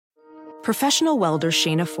Professional welder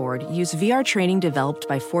Shayna Ford used VR training developed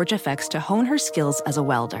by ForgeFX to hone her skills as a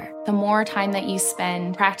welder. The more time that you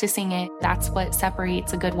spend practicing it, that's what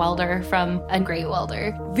separates a good welder from a great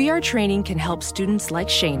welder. VR training can help students like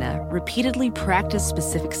Shayna repeatedly practice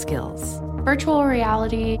specific skills. Virtual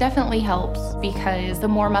reality definitely helps because the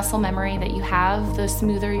more muscle memory that you have, the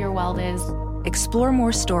smoother your weld is. Explore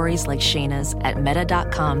more stories like Shayna's at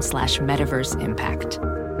meta.com/metaverseimpact.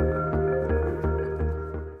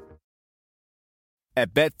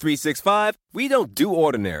 At Bet365, we don't do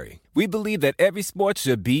ordinary. We believe that every sport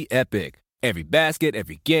should be epic. Every basket,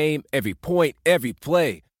 every game, every point, every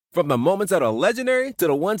play. From the moments that are legendary to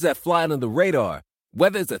the ones that fly under the radar.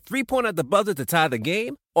 Whether it's a three-pointer at the buzzer to tie the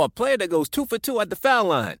game or a player that goes 2 for 2 at the foul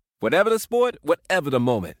line. Whatever the sport, whatever the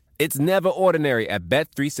moment. It's never ordinary at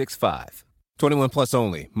Bet365. 21 plus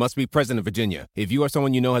only. Must be present in Virginia. If you or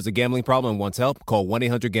someone you know has a gambling problem and wants help, call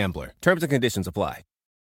 1-800-GAMBLER. Terms and conditions apply.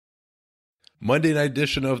 Monday night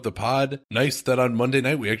edition of the pod. Nice that on Monday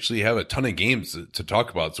night we actually have a ton of games to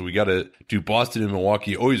talk about. So we got to do Boston and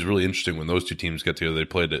Milwaukee. Always really interesting when those two teams get together. They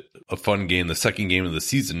played a fun game, the second game of the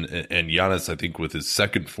season. And Giannis, I think, with his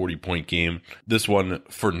second 40-point game. This one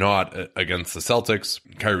for naught against the Celtics.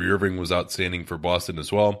 Kyrie Irving was outstanding for Boston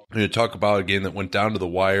as well. We're going to talk about a game that went down to the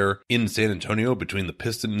wire in San Antonio between the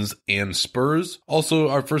Pistons and Spurs. Also,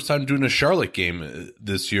 our first time doing a Charlotte game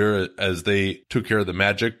this year as they took care of the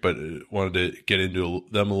Magic, but wanted to get into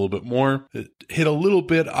them a little bit more. It hit a little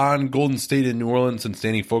bit on Golden State in New Orleans and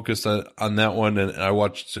Danny focused on that one, and I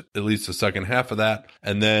watched at least the second half of that.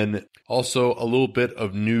 And then also a little bit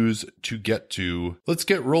of news to get to. Let's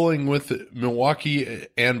get rolling with Milwaukee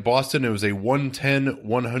and Boston. It was a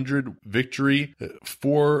 110-100 victory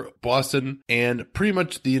for Boston, and pretty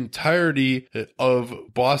much the entirety of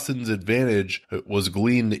Boston's advantage was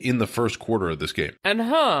gleaned in the first quarter of this game. And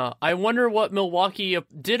I wonder what Milwaukee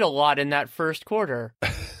did a lot in that first quarter.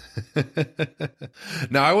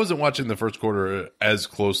 Now, I wasn't watching the first quarter as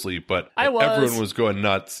closely, but everyone was going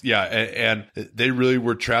nuts. Yeah, and they really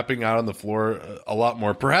were trapping out on the floor a lot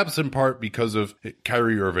more, perhaps in part because of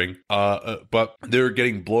Kyrie Irving. But they were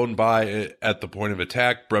getting blown by at the point of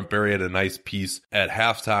attack. Brent Barry had a nice piece at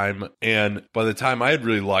halftime. And by the time I had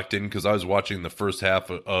really locked in, because I was watching the first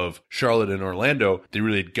half of Charlotte and Orlando, they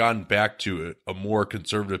really had gone back to a more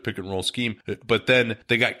conservative pick and roll scheme. But then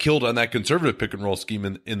they got killed on that conservative pick and roll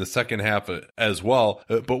scheme in the second half as well.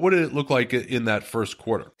 But what did it look like in that first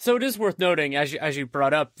quarter? So it is worth noting, as you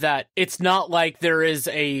brought up, that it's not like there is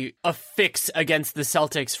a fix against the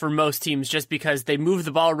Celtics for most teams just because they move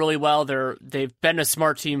the ball really well. They've been a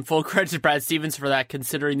smart team. Full credit to Brad Stevens for that,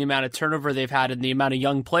 considering the amount of turnover they've had and the amount of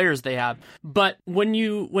young players they have. But when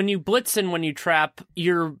you blitz and when you trap,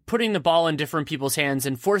 you're putting the ball in different people's hands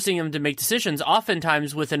and forcing them to make decisions,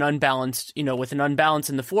 oftentimes with an unbalance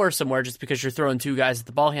in the floor somewhere, just because you're throwing two guys at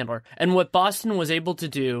the ball handler. And what Boston was able to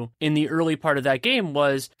do in the early part of that game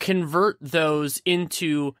was convert those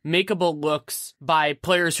into makeable looks by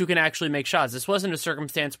players who can actually make shots. This wasn't a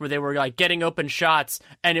circumstance where they were like getting open shots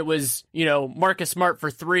and it was, Marcus Smart for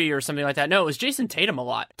three or something like that. No, it was Jason Tatum a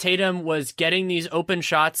lot. Tatum was getting these open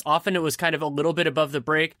shots. Often it was kind of a little bit above the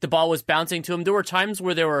break. The ball was bouncing to him. There were times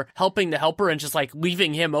where they were helping the helper and just like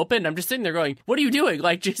leaving him open. I'm just sitting there going, what are you doing?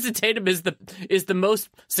 Like, Jason Tatum is the most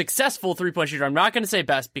successful three-point shooter. I'm not going to say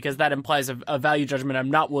best because that implies a value judgment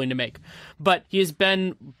I'm not willing to make. But he has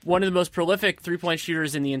been one of the most prolific three-point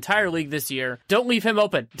shooters in the entire league this year. Don't leave him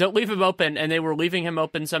open. And they were leaving him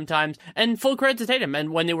open sometimes. And full credit to Tatum.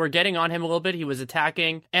 And when they were getting on him a little bit, he was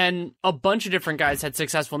attacking. And a bunch of different guys had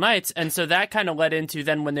successful nights. And so that kind of led into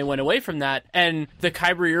then when they went away from that, and the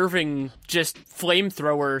Kyrie Irving just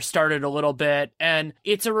flamethrower started a little bit. And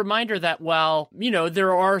it's a reminder that while,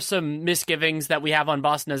 there are some misgivings that we have on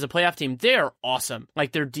Boston as a playoff team, they are awesome.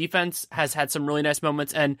 Like, their defense has had some really nice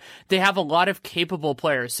moments, and they have a lot of capable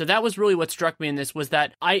players. So that was really what struck me in this, was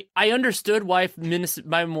that I understood why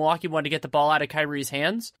Milwaukee wanted to get the ball out of Kyrie's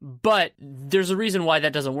hands, but there's a reason why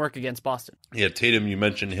that doesn't work against Boston. Yeah, Tatum, you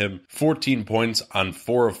mentioned him, 14 points on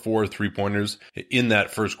 4 of 4 3-pointers in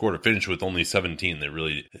that first quarter, finished with only 17. They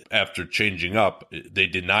really, after changing up, they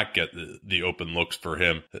did not get the open looks for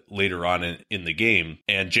him later on in the game.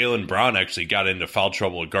 And Jaylen Brown actually got into foul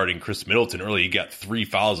trouble guarding Chris Middleton early. He got 3 3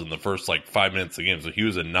 fouls in the first 5 minutes of the game. So he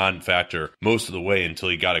was a non-factor most of the way until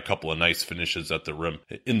he got a couple of nice finishes at the rim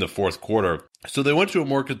in the fourth quarter. So they went to a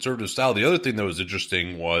more conservative style. The other thing that was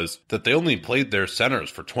interesting was that they only played their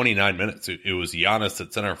centers for 29 minutes. It was Giannis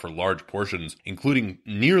at center for large portions, including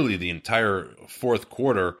nearly the entire fourth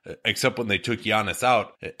quarter, except when they took Giannis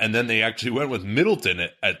out. And then they actually went with Middleton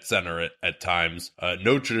at center at times.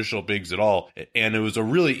 No traditional bigs at all. And it was a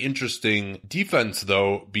really interesting defense,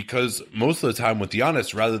 though, because most of the time with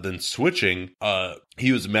Giannis, rather than switching,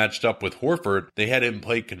 he was matched up with Horford. They had him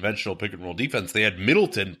play conventional pick and roll defense. They had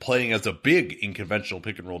Middleton playing as a big in conventional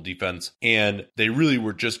pick and roll defense, and they really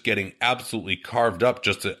were just getting absolutely carved up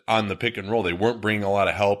just on the pick and roll. They weren't bringing a lot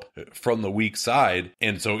of help from the weak side,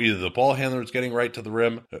 and so either the ball handler was getting right to the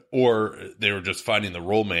rim, or they were just finding the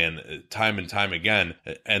roll man time and time again.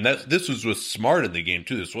 And this was with Smart in the game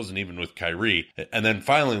too. This wasn't even with Kyrie. And then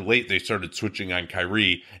finally late they started switching on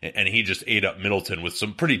Kyrie, and he just ate up Middleton with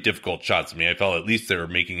some pretty difficult shots. I mean, I felt at least they were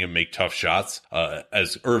making him make tough shots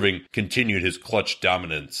as Irving continued his clutch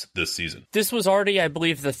dominance this season. This was already, I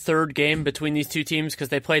believe, the third game between these two teams because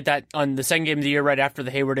they played that on the second game of the year right after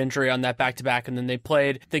the Hayward injury on that back-to-back, and then they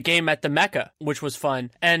played the game at the Mecca, which was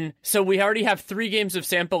fun. And so we already have 3 games of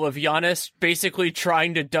sample of Giannis basically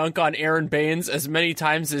trying to dunk on Aaron Baines as many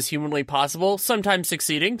times as humanly possible, sometimes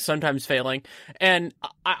succeeding, sometimes failing. And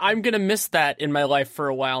I'm going to miss that in my life for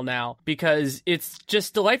a while now because it's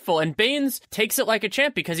just delightful. And Baines takes it like a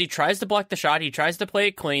champ because he tries to block the shot, he tries to play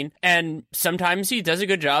it clean, and sometimes he does a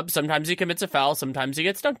good job, sometimes he commits a foul, sometimes he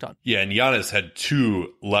gets dunked on. Yeah, and Giannis had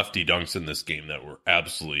 2 lefty dunks in this game that were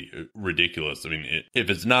absolutely ridiculous. I mean, if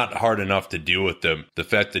it's not hard enough to deal with them, the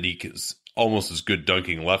fact that he is almost as good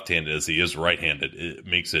dunking left-handed as he is right-handed, it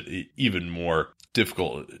makes it even more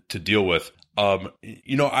difficult to deal with.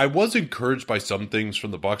 I was encouraged by some things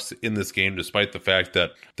from the Bucks in this game, despite the fact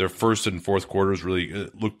that their first and fourth quarters really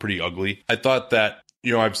looked pretty ugly. I thought that,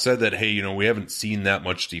 I've said that, hey, we haven't seen that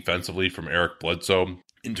much defensively from Eric Bledsoe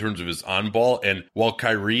in terms of his on-ball. And while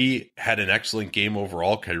Kyrie had an excellent game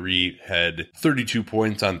overall, Kyrie had 32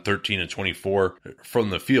 points on 13 and 24 from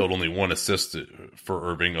the field, only 1 assist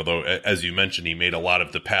for Irving, although, as you mentioned, he made a lot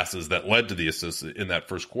of the passes that led to the assists in that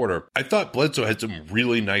first quarter. I thought Bledsoe had some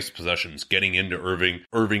really nice possessions getting into Irving.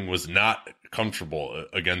 Irving was not comfortable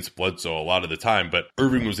against Bledsoe a lot of the time, but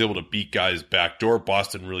Irving was able to beat guys backdoor.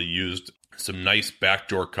 Boston really used some nice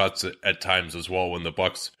backdoor cuts at times as well when the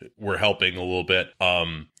Bucks were helping a little bit.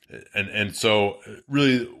 And so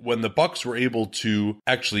really when the Bucks were able to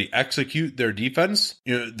actually execute their defense,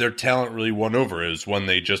 their talent really won over is when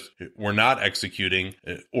they just were not executing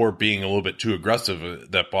or being a little bit too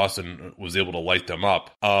aggressive that Boston was able to light them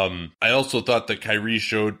up. I also thought that Kyrie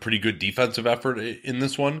showed pretty good defensive effort in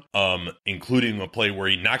this one, including a play where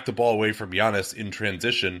he knocked the ball away from Giannis in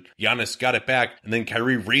transition. Giannis got it back, and then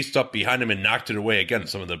Kyrie raced up behind him and knocked it away. Again,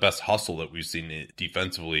 some of the best hustle that we've seen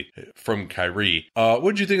defensively from Kyrie.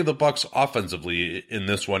 What did you think of the Bucks offensively in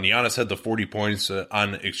this one? Giannis had the 40 points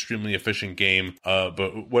on an extremely efficient game,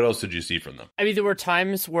 but what else did you see from them? I mean, there were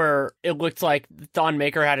times where it looked like Thon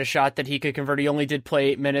Maker had a shot that he could convert. He only did play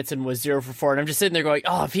 8 minutes and was 0 for 4. And I'm just sitting there going,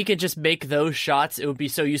 if he could just make those shots, it would be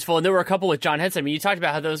so useful. And there were a couple with John Henson. I mean, you talked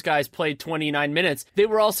about how those guys played 29 minutes. They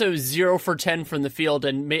were also 0 for 10 from the field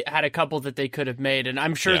and had a couple that they could have made. And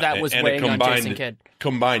I'm sure that was weighing on Jason Kidd.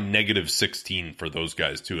 Combined negative 16 for those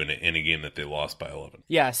guys, too, in a game that they lost by 11.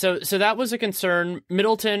 Yeah, so that was a concern.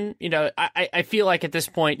 Middleton, I feel like at this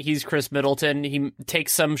point he's Chris Middleton. He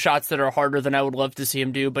takes some shots that are harder than I would love to see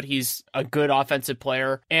him do, but he's a good offensive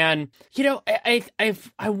player. And,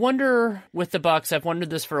 I wonder with the Bucks, I've wondered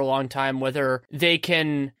this for a long time, whether they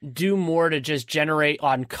can do more to just generate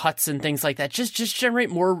on cuts and things like that. Just generate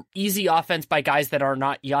more easy offense by guys that are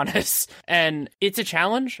not Giannis. And it's a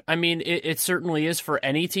challenge. I mean, it certainly is for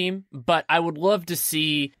any team, but I would love to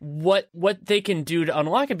see what they can do to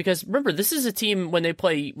unlock it, because remember, this is a team when they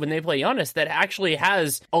play Giannis that actually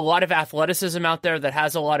has a lot of athleticism out there, that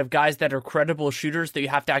has a lot of guys that are credible shooters that you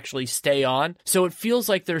have to actually stay on. So it feels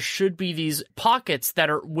like there should be these pockets that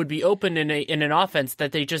would be open in an offense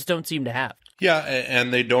that they just don't seem to have. Yeah,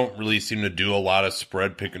 and they don't really seem to do a lot of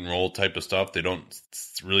spread pick and roll type of stuff. They don't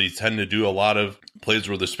really tend to do a lot of plays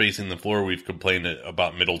where they're spacing the floor. We've complained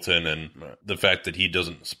about Middleton and the fact that he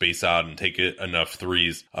doesn't space out and take enough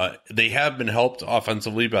threes. They have been helped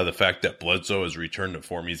offensively by the fact that Bledsoe has returned to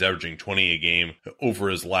form. He's averaging 20 a game over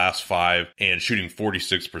his last 5 and shooting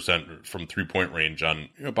 46% from three-point range on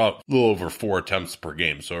about a little over 4 attempts per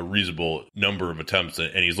game. So a reasonable number of attempts,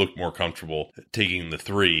 and he's looked more comfortable taking the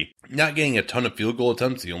 3. Not getting a ton of field goal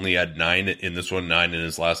attempts. He only had 9 in this one, 9 in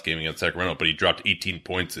his last game against Sacramento, but he dropped 18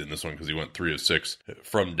 points in this one because he went 3 of 6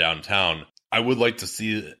 from downtown. I would like to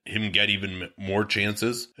see him get even more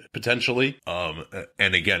chances, potentially.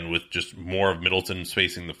 And again, with just more of Middleton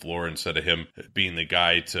spacing the floor instead of him being the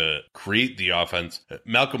guy to create the offense.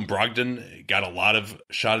 Malcolm Brogdon got a lot of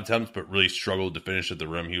shot attempts, but really struggled to finish at the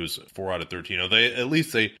rim. He was 4 out of 13. At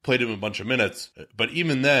least they played him a bunch of minutes. But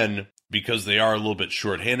even then, because they are a little bit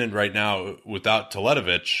shorthanded right now without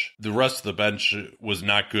Teletovic, the rest of the bench was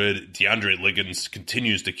not good. DeAndre Liggins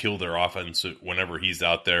continues to kill their offense whenever he's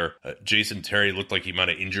out there. Jason Terry looked like he might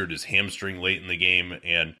have injured his hamstring late in the game,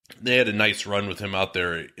 and they had a nice run with him out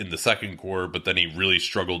there in the second quarter, but then he really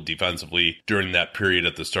struggled defensively during that period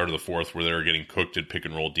at the start of the fourth where they were getting cooked at pick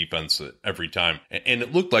and roll defense every time. And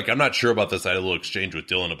it looked like, I'm not sure about this, I had a little exchange with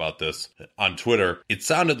Dylan about this on Twitter. It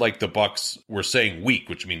sounded like the Bucks were saying weak,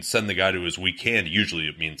 which means send the guy to his weak hand. Usually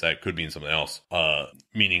it means that could mean something else,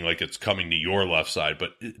 meaning like it's coming to your left side.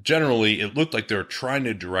 But generally, it looked like they were trying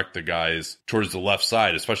to direct the guys towards the left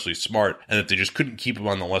side, especially Smart, and that they just couldn't keep him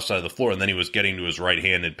on the left side of the floor. And then he was getting to his right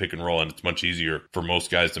hand in pick and roll, and it's much easier for most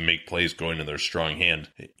guys to make plays going to their strong hand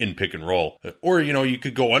in pick and roll. Or, you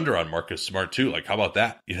could go under on Marcus Smart too. Like, how about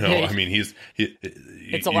that? I mean,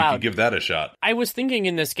 it's allowed. You could give that a shot. I was thinking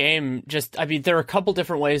in this game, there are a couple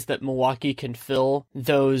different ways that Milwaukee can fill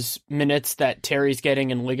those minutes that Terry's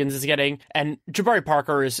getting and Liggins is getting. And Jabari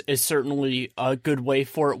Parker is certainly a good way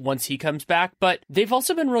for it once he comes back. But they've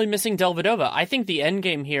also been really missing Dellavedova. I think the end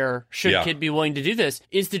game here, should Kidd be willing to do this,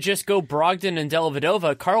 is to just go Brogdon and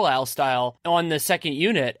Dellavedova, Carlisle style, on the second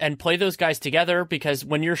unit and play those guys together, because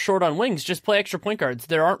when you're short on wings, just play extra point guards.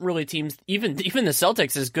 There aren't really teams, even the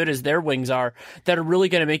Celtics, as good as their wings are, that are really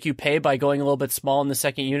going to make you pay by going a little bit small in the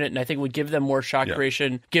second unit, and I think would give them more shot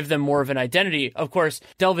creation, give them more of an identity. Of course,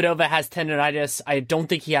 Dellavedova has tendonitis. I don't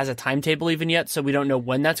think he has a timetable even yet, so we don't know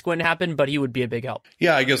when that's going to happen, but he would be a big help.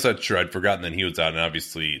 Yeah, I guess that's true. I'd forgotten that he was out, and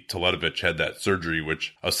obviously Teletovic had that surgery,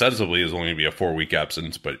 which ostensibly is only going to be a 4-week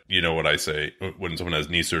absence, but you know what I say, when someone has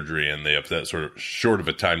knee surgery and they have that sort of short of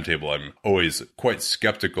a timetable, I'm always quite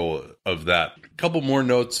skeptical of that. A couple more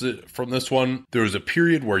notes from this one. There was a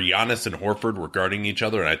period where Giannis and Horford were guarding each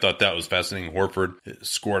other, and I thought that was fascinating. Horford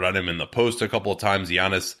scored on him in the post a couple of times.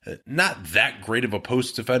 Giannis, not that great of a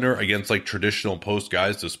post defender against like traditional post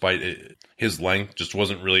guys, despite his length. Just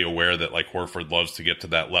wasn't really aware that like Horford loves to get to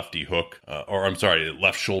that lefty hook,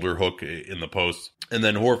 left shoulder hook in the post. And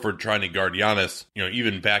then Horford trying to guard Giannis,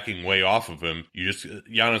 even backing way off of him,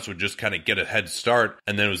 Giannis would just kind of get a head start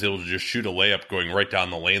and then was able to just shoot a layup going right down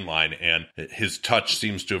the lane line. And his touch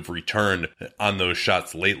seems to have returned on those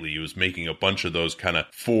shots lately. He was making a bunch of those kind of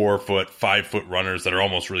 4-foot, 5-foot runners that are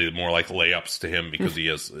almost really more like layups to him because he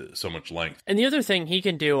has so much length. And the other thing he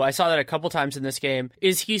can do, I saw that a couple times in this game,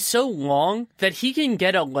 is he's so long that he can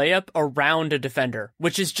get a layup around a defender,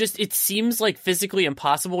 which is just, it seems like physically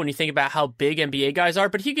impossible when you think about how big NBA guys are,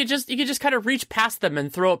 but he could just kind of reach past them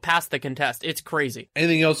and throw it past the contest. It's crazy.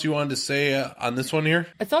 Anything else you wanted to say on this one here?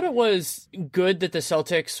 I thought it was good that the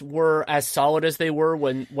Celtics were as solid as they were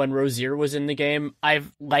when Rozier was in the game.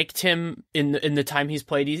 I've liked him in the time he's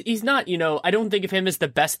played. He's not, I don't think of him as the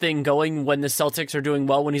best thing going when the Celtics are doing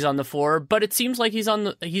well when he's on the floor, but it seems like he's on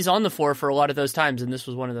the floor for a lot of those times, and this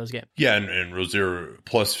was one of those games. Yeah, and Rozier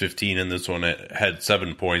plus 15 in this one, had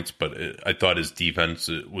 7 points, but I thought his defense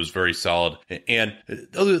was very solid. And the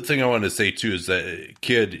other thing I wanted to say too is that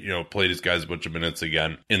Kidd, played his guys a bunch of minutes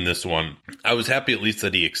again in this one. I was happy at least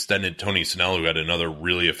that he extended Tony Snell, who had another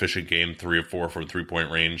really efficient game, 3 of 4 from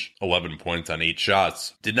 3-point range, 11 points on 8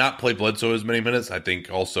 shots. Did not play Bledsoe as many minutes. I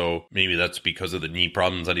think also maybe that's because of the knee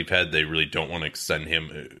problems that he's had. They really don't want to extend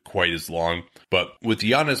him quite as long. But with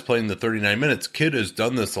Giannis playing the 39 minutes, Kidd has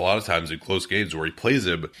done this a lot of times in close games where he plays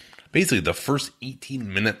him basically the first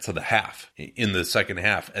 18 minutes of the half in the second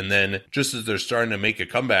half. And then just as they're starting to make a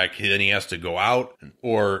comeback, then he has to go out,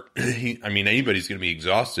 or anybody's going to be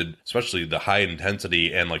exhausted, especially the high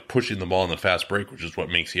intensity and like pushing the ball in the fast break, which is what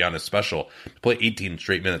makes Giannis special. To play 18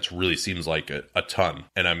 straight minutes really seems like a ton.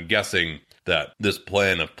 And I'm guessing that this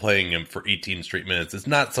plan of playing him for 18 straight minutes is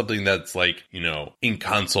not something that's like, in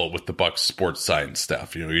consult with the Bucks sports science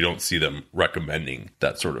staff. You don't see them recommending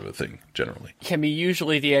that sort of a thing generally. Can be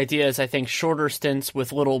usually the idea is, I think, shorter stints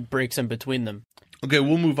with little breaks in between them. Okay,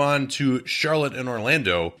 we'll move on to Charlotte and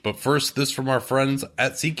Orlando, but first, this from our friends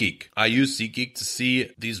at SeatGeek. I use SeatGeek to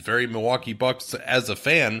see these very Milwaukee Bucks as a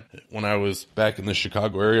fan. When I was back in the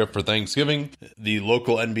Chicago area for Thanksgiving, the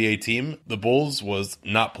local NBA team, the Bulls, was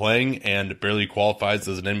not playing and barely qualifies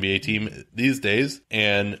as an NBA team these days.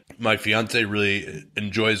 And my fiance really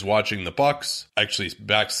enjoys watching the Bucks. Actually,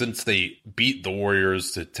 back since they beat the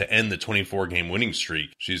Warriors to end the 24-game winning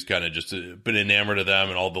streak, she's kind of just been enamored of them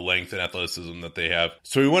and all the length and athleticism that they have.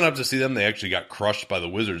 So we went up to see them. They actually got crushed by the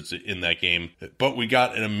Wizards in that game, but we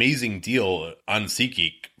got an amazing deal on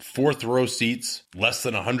SeatGeek. 4th row seats, less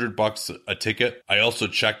than $100 a ticket. I also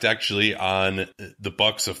checked actually on the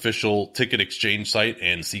Bucks official ticket exchange site,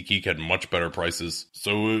 and SeatGeek had much better prices.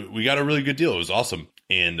 So we got a really good deal. It was awesome.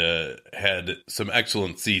 And had some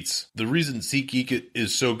excellent seats. The reason SeatGeek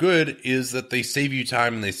is so good is that they save you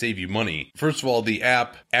time and they save you money. First of all, the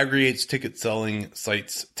app aggregates ticket selling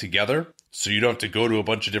sites together, so you don't have to go to a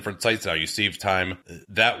bunch of different sites now. You save time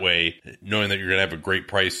that way, knowing that you're going to have a great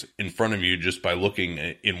price in front of you just by looking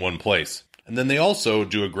in one place. And then they also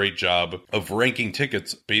do a great job of ranking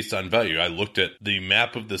tickets based on value. I looked at the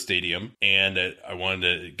map of the stadium, and I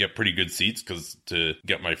wanted to get pretty good seats because to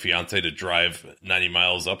get my fiance to drive 90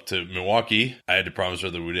 miles up to Milwaukee, I had to promise her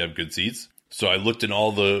that we'd have good seats. So I looked in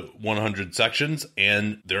all the 100 sections,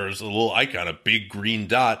 and there's a little icon, a big green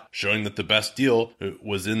dot, showing that the best deal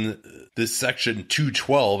was in this section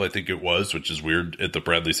 212, I think it was, which is weird at the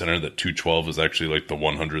Bradley Center that 212 is actually like the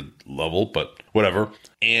 100 level, but whatever.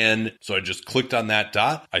 And so I just clicked on that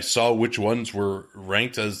dot. I saw which ones were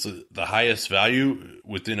ranked as the highest value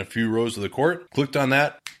within a few rows of the court. Clicked on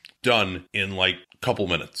that. Done in like couple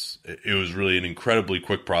minutes. It was really an incredibly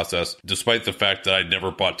quick process. Despite the fact that I'd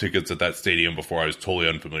never bought tickets at that stadium before, I was totally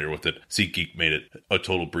unfamiliar with it. SeatGeek made it a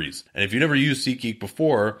total breeze. And if you never used SeatGeek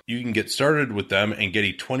before, you can get started with them and get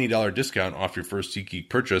a $20 discount off your first SeatGeek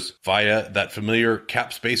purchase via that familiar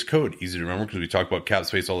CapSpace code. Easy to remember because we talk about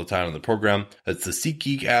CapSpace all the time in the program. That's the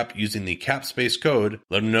SeatGeek app using the CapSpace code.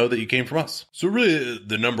 Let them know that you came from us. So really,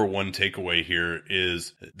 the number one takeaway here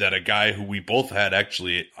is that a guy who we both had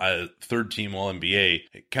actually a third team All-NBA,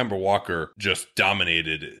 Kemba Walker, just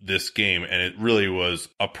dominated this game, and it really was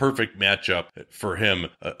a perfect matchup for him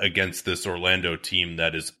against this Orlando team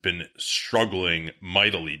that has been struggling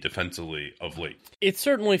mightily defensively of late. It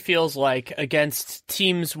certainly feels like against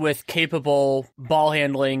teams with capable ball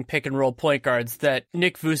handling, pick and roll point guards that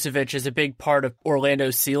Nick Vucevic is a big part of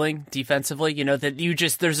Orlando's ceiling defensively. You know, that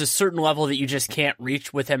there's a certain level that you just can't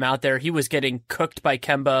reach with him out there. He was getting cooked by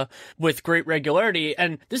Kemba with great regularity,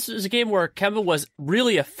 and this was a game where Kemba was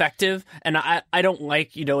really effective, and I don't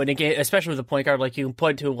like, you know, in a game, especially with a point guard, like you can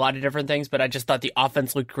point to a lot of different things, but I just thought the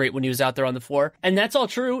offense looked great when he was out there on the floor. And that's all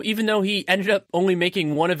true, even though he ended up only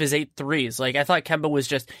making one of his 8 threes. Like, I thought Kemba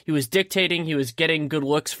was he was dictating, he was getting good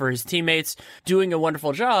looks for his teammates, doing a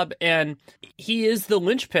wonderful job, and he is the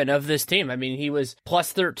linchpin of this team. I mean, he was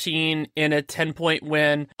plus 13 in a 10-point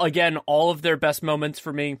win. Again, all of their best moments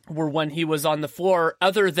for me were when he was on the floor,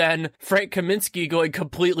 other than Frank Kaminsky going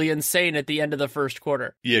completely insane at the end of the first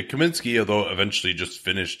quarter. Yeah, Kaminsky, although eventually just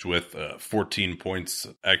finished with 14 points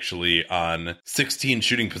actually on 16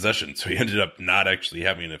 shooting possessions. So he ended up not actually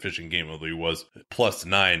having an efficient game, although he was plus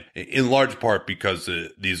 9, in large part because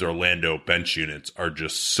these Orlando bench units are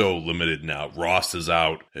just so limited now. Ross is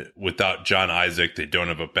out. Without John Isaac, they don't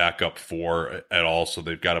have a backup 4 at all, so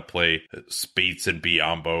they've got to play Spates and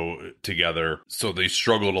Biyombo together. So they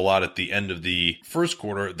struggled a lot at the end of the first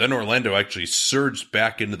quarter. Then Orlando actually surged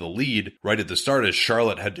back into the lead right at the start as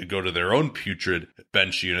Charlotte had to go to their own putrid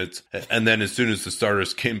bench units. And then as soon as the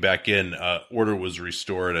starters came back in, order was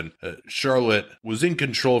restored, and Charlotte was in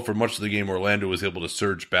control for much of the game. Orlando was able to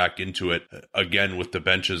surge back into it again with the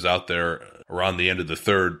benches out there around the end of the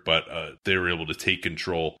third, but they were able to take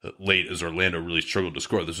control late as Orlando really struggled to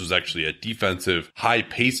score. This was actually a defensive,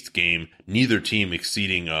 high-paced game, neither team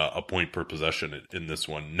exceeding a point per possession in this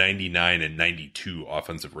one. 99 and 92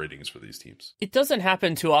 offensive ratings for these teams. It doesn't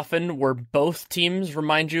happen too often where both teams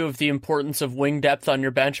remind you of the importance of wing depth on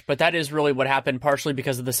your bench, but that is really what happened, partially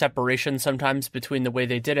because of the separation sometimes between the way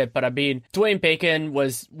they did it. But I mean, Dwayne Bacon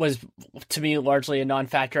was to me largely a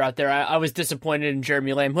non-factor out there. I was disappointed in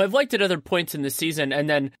Jeremy Lamb, who I've liked at other points in the season, and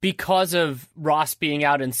then because of Ross being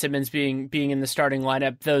out and Simmons being in the starting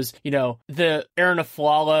lineup, those, you know, the Aaron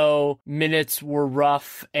Aflalo minutes were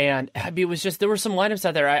rough, and I mean, it was just, there were some lineups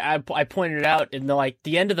out there I pointed out in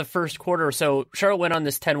the end of the first quarter or so. Charlotte went on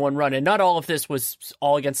this 10-1 run, and not all of this was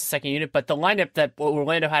all against the second unit, but the lineup that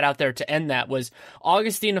Orlando had out there to end that was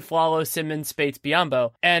Augustine, Aflalo, Simmons, Spates,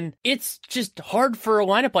 Biyombo, and it's just hard for a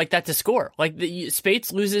lineup like that to score. Like,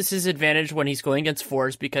 Spates loses his advantage when he's going against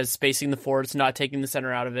 4s because spacing the forwards, not taking the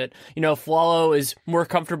center out of it. You know, Aflalo is more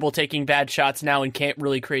comfortable taking bad shots now and can't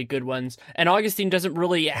really create good ones, and Augustine doesn't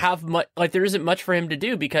really have much, like, there isn't much for him to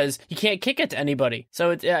do because he can't kick it to anybody.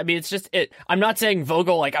 So it's just I'm not saying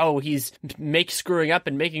Vogel, like, oh, he's screwing up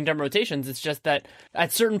and making dumb rotations. It's just that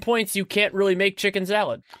at certain points you can't really make chicken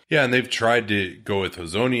salad. Yeah, and they've tried to go with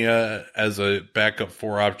Hazonia as a backup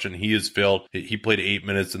 4 option. He has failed. He played 8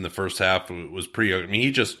 minutes in the first half. It was pretty, I mean,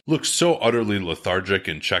 he just looks so utterly lethargic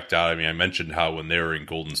and checked out. I mean, I mentioned how when they were in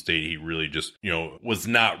Golden State, he really just, was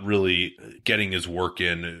not really getting his work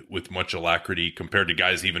in with much alacrity compared to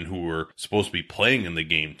guys even who were supposed to be playing in the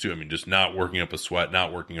game too. I mean, just not working up a sweat,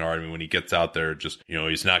 not working hard. I mean, when he gets out there, just,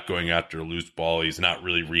 he's not going after a loose ball. He's not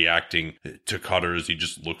really reacting to cutters. He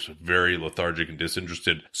just looks very lethargic and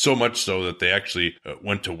disinterested, so much so that they actually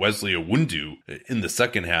went to Wesley Iwundu in the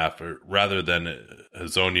second half rather than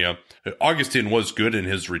Hezonja. Augustin was good in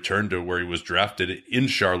his return to where he was drafted in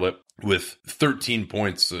Charlotte, with 13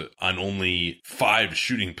 points on only 5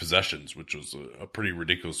 shooting possessions, which was a pretty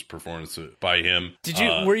ridiculous performance by him. Did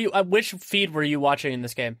you, which feed were you watching in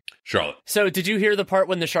this game? Charlotte. So did you hear the part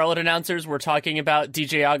when the Charlotte announcers were talking about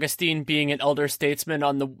DJ Augustin being an elder statesman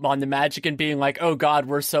on the Magic and being like, oh God,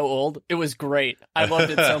 we're so old? It was great. I loved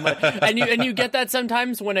it so much. And you get that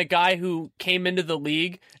sometimes when a guy who came into the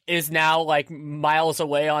league is now like miles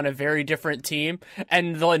away on a very different team,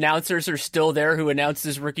 and the announcers are still there who announced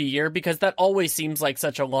his rookie year, because that always seems like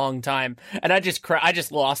such a long time. And I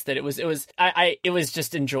just lost it. It was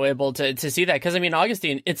just enjoyable to see that, because I mean,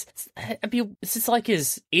 Augustin, it's just like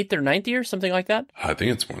his 8th or 9th year, something like that. I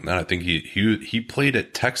think it's more than that. I think he played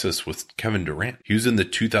at Texas with Kevin Durant. He was in the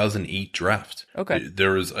 2008 draft. Okay.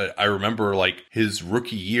 There was I remember like his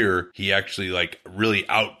rookie year, he actually like really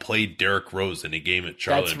outplayed Derrick Rose in a game at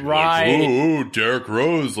Charlotte. That's right. Like, oh, Derrick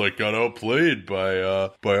Rose like got outplayed by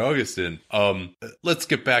Augustin. Let's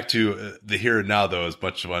get back to the here and now, though, as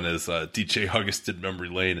much fun as DJ Augustin memory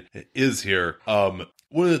lane is here.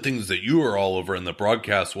 One of the things that you were all over in the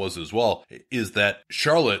broadcast was as well, is that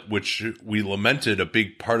Charlotte, which we lamented a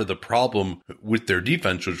big part of the problem with their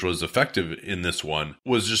defense, which was effective in this one,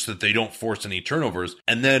 was just that they don't force any turnovers.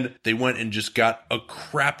 And then they went and just got a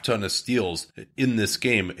crap ton of steals in this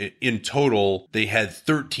game. In total, they had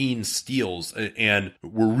 13 steals and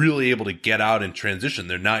were really able to get out in transition.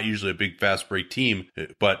 They're not usually a big fast break team,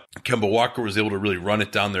 but Kemba Walker was able to really run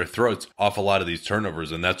it down their throats off a lot of these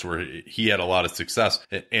turnovers. And that's where he had a lot of success.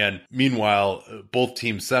 And meanwhile, both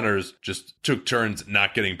team centers just took turns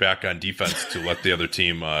not getting back on defense to let the other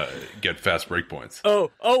team get fast break points. Well,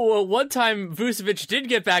 one time Vucevic did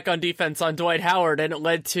get back on defense on Dwight Howard, and it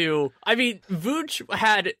led to, I mean,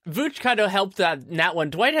 Vooch kind of helped in that one.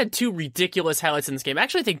 Dwight had 2 ridiculous highlights in this game.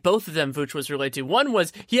 Actually, I think both of them Vooch was related to. One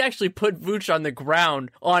was he actually put Vooch on the ground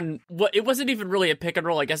on what, it wasn't even really a pick and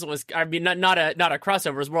roll. I guess it was, I mean, not a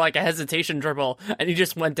crossover. It was more like a hesitation dribble, and he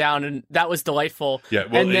just went down, and that was delightful. Yeah,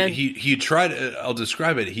 well, and then he tried, I'll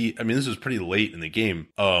describe it. This was pretty late in the game.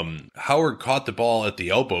 Howard caught the ball at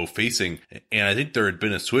the elbow facing, and I think there had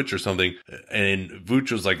been a switch or something, and Vooch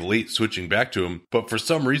was like late switching back to him. But for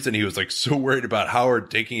some reason, he was like so worried about Howard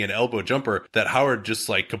taking an elbow jumper that Howard just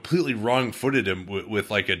like completely wrong-footed him with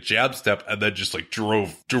like a jab step, and then just like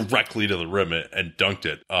drove directly to the rim and dunked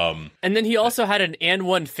it. And then he also had an and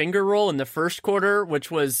one finger roll in the first quarter, which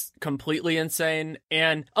was completely insane.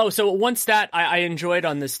 And so one stat I enjoyed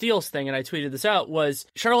on the steals thing, and I tweeted this out, was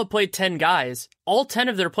Charlotte played 10 guys. All 10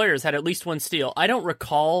 of their players had at least one steal. I don't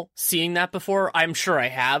recall seeing that before. I'm sure I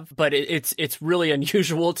have, but it's really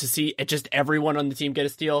unusual to see just everyone on the team get a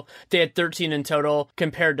steal. They had 13 in total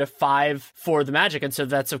compared to 5 for the Magic, and so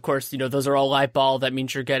that's, of course, those are all live ball. That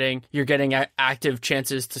means you're getting active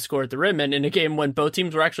chances to score at the rim. And in a game when both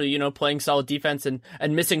teams were actually playing solid defense and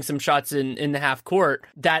missing some shots in the half court,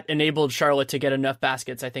 that enabled Charlotte to get enough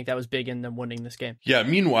baskets. I think that was big in them winning this game. Yeah.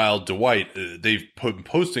 Meanwhile, Dwight, they've been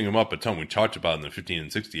posting him up a ton. We talked about in the 15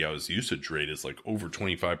 and 60 how his usage rate is like over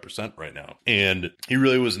 25% right now, and he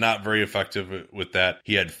really was not very effective with that.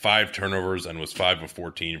 He had 5 turnovers and was 5 of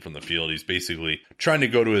 14 from the field. He's basically trying to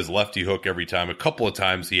go to his lefty hook every time. A couple of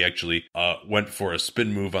times he actually went for a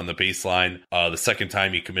spin move on the baseline. The second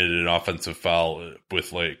time he committed an offensive foul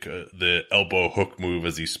with like the elbow hook move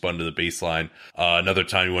as he spun to the baseline. Another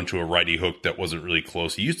time he went to a righty hook that wasn't really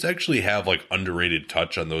close. He used to actually have like underrated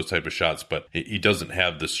touch on those type of shots, but he doesn't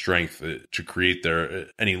have the strength to create there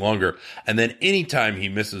any longer. And then anytime he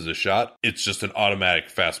misses a shot, it's just an automatic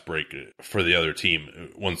fast break for the other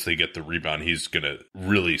team. Once they get the rebound, he's going to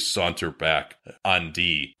really saunter back on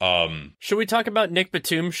D. Should we talk about Nick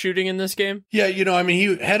Batum shooting in this game? Yeah,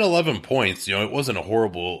 he had 11 points. It wasn't a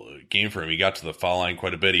horrible game for him. He got to the foul line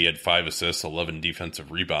quite a bit. He had 5 assists, 11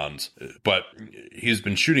 defensive rebounds, but he's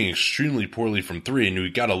been shooting extremely poorly from 3, and we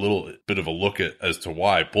got a little bit of a look as to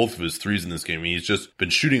why. Both of his threes in this game, I mean, he's just been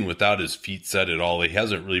shooting without his feet set at all. He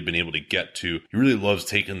hasn't really been able to get to. He really loves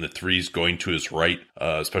taking the threes going to his right,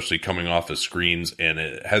 especially coming off of screens, and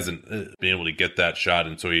it hasn't been able to get that shot.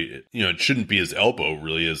 And so he, it shouldn't be his elbow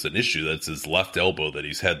really is an issue. That's his left elbow that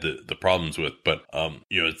he's had the problems with. But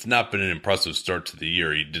it's not been an impressive start to the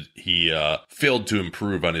year. He failed to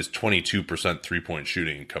improve on his 22% 3-point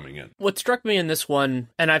shooting coming in. What struck me in this one,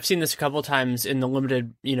 and I've seen this a couple times in the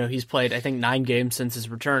limited, he's played, I think, 9 games since his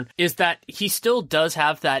return, is that he still does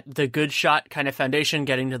have the good shot kind of foundation,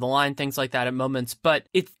 getting to the line, things like that at moments. But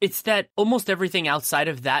it's that almost everything outside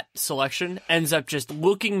of that selection ends up just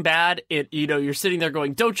looking bad. You're sitting there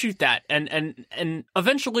going, don't shoot that. And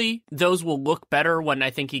eventually those will look better when I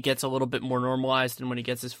think he gets a little bit more normalized and when he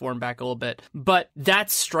gets his form back a little bit. But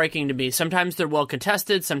that's striking to me. Sometimes they're well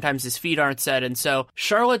contested. Sometimes his feet aren't set. And so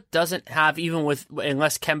Charlotte doesn't have,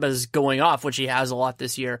 unless Kemba's going off, which he has a lot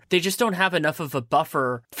this year, they just don't have enough of a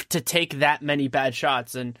buffer to take that many bad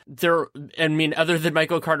shots. And other than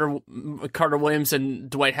Michael Carter Williams and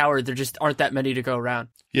Dwight Howard, there just aren't that many to go around.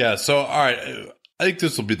 Yeah. So, all right. I think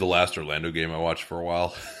this will be the last Orlando game I watch for a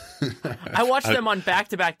while. I watched them on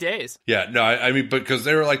back-to-back days. Yeah, no, I mean, because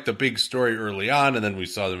they were like the big story early on, and then we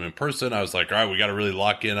saw them in person. I was like, all right, we got to really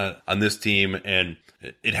lock in on this team. And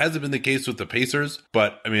it hasn't been the case with the Pacers,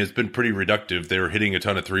 but I mean, it's been pretty reductive. They were hitting a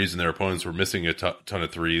ton of threes, and their opponents were missing a ton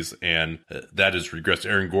of threes, and that has regressed.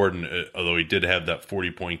 Aaron Gordon, although he did have that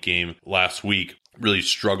 40-point game last week, really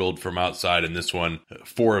struggled from outside in this one.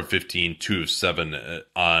 4 of 15, 2 of 7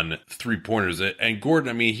 on 3-pointers. And Gordon,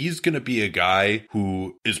 I mean, he's going to be a guy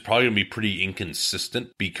who is probably going to be pretty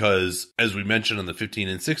inconsistent because, as we mentioned on the 15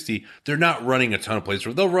 and 60, they're not running a ton of plays.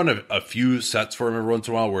 They'll run a few sets for him every once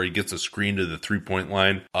in a while where he gets a screen to the 3-point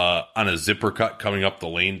line on a zipper cut coming up the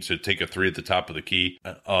lane to take a 3 at the top of the key.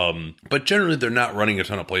 But generally, they're not running a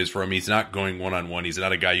ton of plays for him. He's not going one-on-one. He's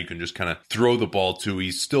not a guy you can just kind of throw the ball to.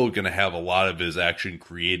 He's still going to have a lot of his action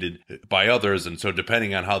created by others, and so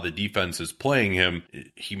depending on how the defense is playing him,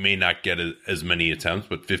 he may not get as many attempts,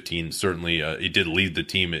 but 15 certainly he did lead the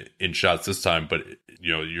team in shots this time, but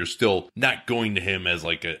you're still not going to him as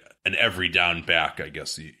like an every down back, I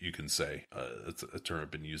guess you can say. That's a term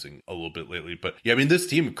I've been using a little bit lately. But yeah, I mean, this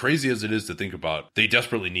team, crazy as it is to think about, they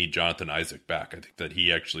desperately need Jonathan Isaac back. I think that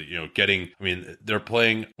he actually, they're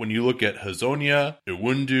playing, when you look at Hazonia,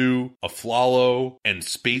 Iwundu, Aflalo, and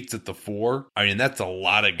Spates at the 4, I mean, that's a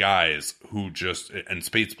lot of guys who and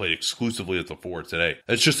Spates played exclusively at the 4 today.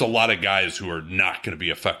 That's just a lot of guys who are not going to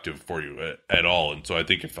be effective for you at all. And so I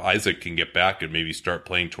think if Isaac can get back and maybe start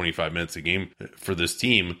playing 25 minutes a game for this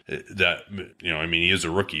team, that, he is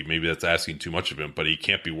a rookie. Maybe that's asking too much of him, but he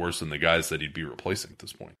can't be worse than the guys that he'd be replacing at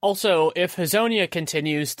this point. Also, if Hazonia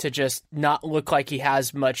continues to just not look like he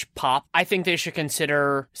has much pop, I think they should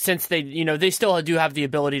consider, since they still do have the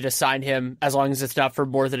ability to sign him as long as it's not for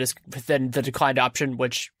more than the declined option,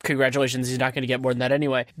 which congratulations, he's not going to get more than that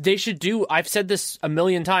anyway. They should I've said this a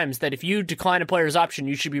million times, that if you decline a player's option,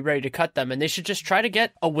 you should be ready to cut them, and they should just try to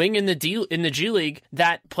get a wing in the G League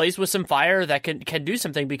that plays with some fire, that can do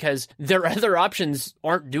something, because their other options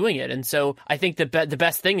aren't doing it. And so I think the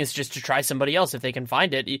best thing is just to try somebody else if they can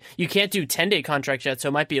find it. You can't do 10-day contracts yet, so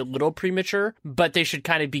it might be a little premature, but they should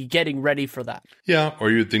kind of be getting ready for that. Yeah, or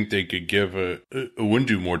you'd think they could give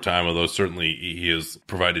Iwundu more time, although certainly he has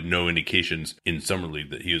provided no indications in Summer League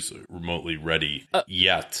that he is remotely ready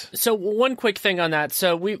yet. So one quick thing on that.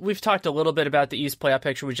 So we've talked a little bit about the East playoff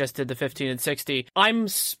picture. We just did the 15 and 60. I'm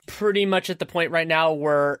pretty much at the point right now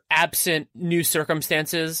where, absent new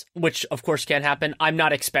circumstances, which of course can happen, I'm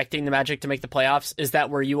not expecting the Magic to make the playoffs. Is that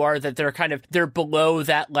where you are? That they're below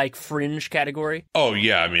that like fringe category? Oh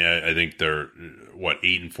yeah, I mean, I think they're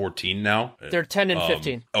 8 and 14 now. They're 10 and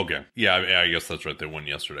 15. Okay, yeah, I guess that's right. They won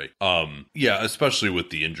yesterday. Yeah, especially with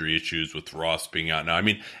the injury issues with Ross being out now. I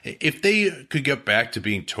mean, if they could get back to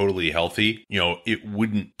being totally healthy, it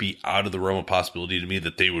wouldn't be out of the realm of possibility to me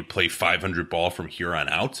that they would play 500 ball from here on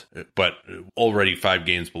out. But already 5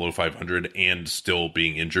 games below 500 and still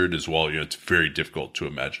being injured as well, it's very difficult to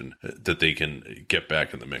imagine that they can get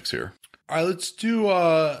back in the mix here. All right, let's do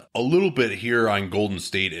a little bit here on Golden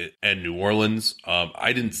State and New Orleans.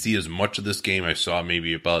 I didn't see as much of this game. I saw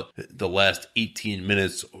maybe about the last 18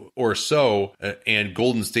 minutes or so, and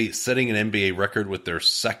Golden State setting an NBA record with their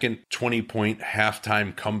second 20-point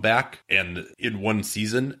halftime comeback and in one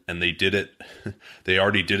season, and they did it. They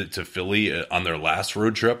already did it to Philly on their last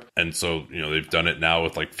road trip, and so they've done it now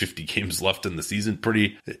with like 50 games left in the season.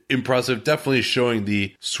 Pretty impressive, definitely showing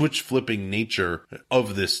the switch flipping nature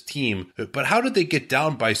of this team. But how did they get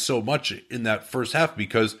down by so much in that first half?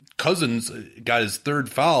 Because Cousins got his third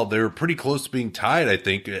foul. They were pretty close to being tied, I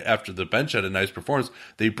think, after the bench had a nice performance.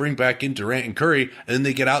 They bring back in Durant and Curry, and then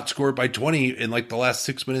they get outscored by 20 in like the last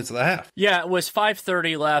 6 minutes of the half. Yeah, it was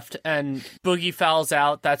 5:30 left, and Boogie fouls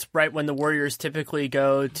out. That's right when the Warriors typically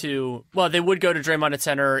go to, well, they would go to Draymond at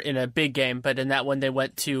center in a big game, but in that one they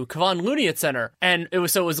went to Kevon Looney at center. And it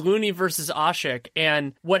was Looney versus Asik.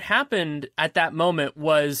 And what happened at that moment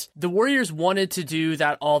was the Warriors wanted to do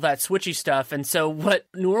all that switchy stuff. And so what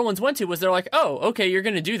New Orleans went to was they're like, oh, okay, you're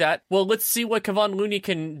going to do that. Well, let's see what Kevon Looney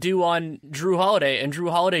can do on Drew Holiday. And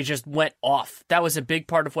Drew Holiday just went off. That was a big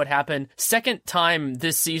part of what happened. Second time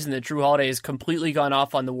this season that Drew Holiday has completely gone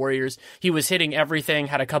off on the Warriors. He was hitting everything,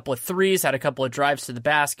 had a couple of threes, had a couple of drives to the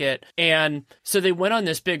basket. And so they went on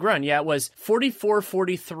this big run. Yeah, it was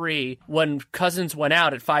 44-43 when Cousins went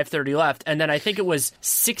out at 5:30 left. And then I think it was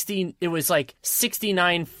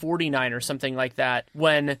 69-49 or something like that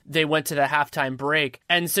when they went to the halftime break.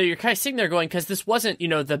 And so you're kind of sitting there going, because this wasn't,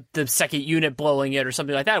 the second unit blowing it or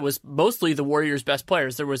something like that. It was mostly the Warriors' best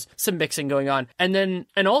players. There was some mixing going on. And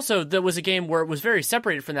also there was a game where it was very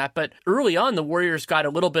separated from that. But early on, the Warriors got a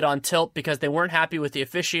little bit on tilt because they weren't happy with the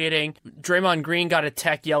officiating. Draymond Green got a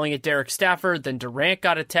tech yelling at Derek Stafford. Then Durant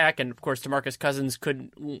got a tech. And of course, DeMarcus Cousins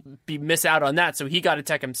couldn't miss out on that. So he got a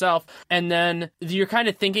tech himself. And then you're kind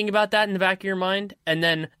of thinking about that in the back of your mind. And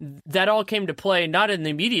then that all came to play, not in the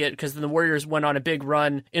immediate, because then the Warriors went on a big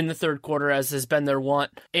run in the third quarter, as has been their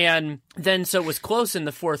wont. And then so it was close in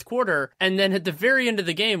the fourth quarter. And then at the very end of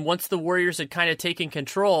the game, once the Warriors had kind of taken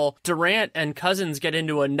control, Durant and Cousins get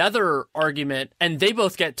into another argument, and they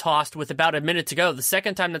both get tossed with about a minute to go. The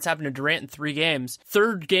second time that's happened to Durant in 3 games.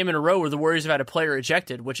 Third game in a row where the Warriors have had a player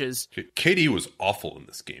ejected, which is... KD was awful in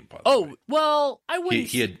this game, by the way. Oh, well, I wouldn't...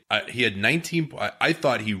 He had 19... I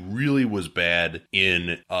thought he really was bad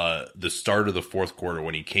in the start of the fourth quarter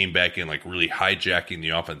when he came back in, like really hijacking the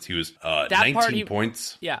offense. He was 19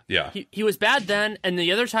 points. Yeah. He was bad then, and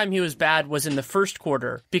the other time he was bad was in the first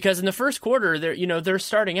quarter, because in the first quarter, they're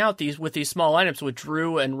starting out with these small lineups with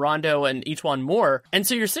Drew and Rondo and E'Twaun Moore, and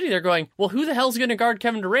so you're sitting there going, well, who the hell's going to guard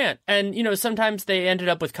Kevin Durant? And sometimes they ended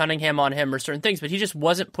up with Cunningham on him or certain things, but he just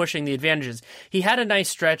wasn't pushing the advantages. He had a nice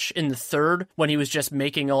stretch in the third when he was just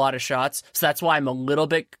making a lot of shots, so that's why I'm a little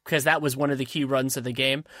bit, because that was one of the key runs of the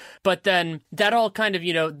game. But then that all kind of,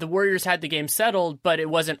 the Warriors had the game settled, but it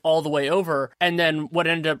wasn't all the way over. And then what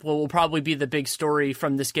ended up, will probably be the big story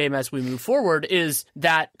from this game as we move forward, is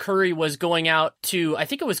that Curry was going out to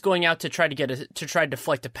try to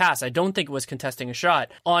deflect a pass. I don't think it was contesting a shot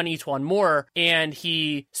on E'Twaun Moore, and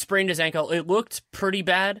he sprained his ankle. It looked pretty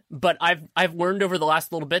bad, but I've learned over the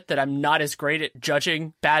last little bit that I'm not as great at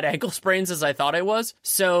judging bad ankle sprains as I thought I was.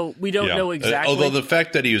 So we don't know exactly. Although the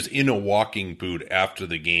fact that he was in a walking boot after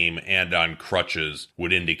the game and on crutches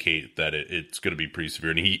would indicate that it's going to be pretty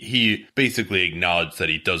severe. And he basically acknowledged that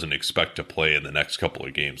he doesn't expect to play in the next couple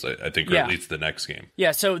of games, I think, or at least the next game.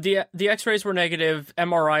 Yeah, so the x-rays were negative.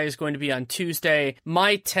 MRI is going to be on Tuesday.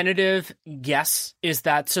 My tentative guess is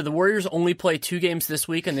that, so the Warriors only play 2 games this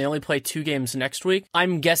week, and they only play 2 games next week.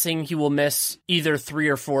 I'm guessing he will miss either 3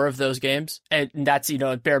 or 4 of those games, and that's,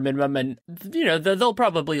 at bare minimum, and, they'll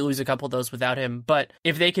probably lose a couple of those without him. But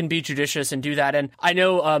if they can be judicious and do that, and I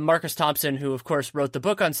know Marcus Thompson, who of course wrote the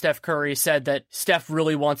book on Steph Curry, said that Steph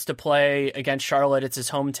really wants to play against Charlotte. It's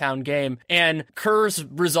his hometown game. And Kerr's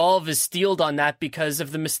resolve is steeled on that because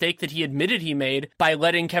of the mistake that he admitted he made by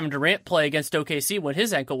letting Kevin Durant play against OKC when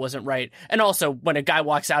his ankle wasn't right. And also, when a guy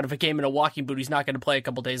walks out of a game in a walking boot, he's not going to play a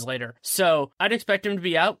couple days later. So I'd expect him to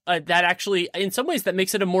be out. That actually, in some ways, that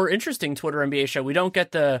makes it a more interesting Twitter NBA show. We don't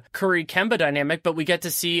get the Curry-Kemba dynamic, but we get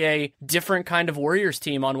to see a different kind of Warriors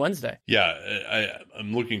team on Wednesday. Yeah,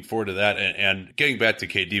 I'm looking forward to that. And getting back to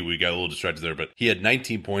KD, we got a little distracted there, but he had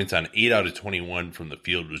 19 points on 8 out of 21 from the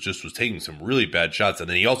field, was taking some really bad shots. And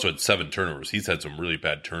then he also had 7 turnovers. He's had some really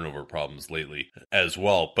bad turnover problems lately as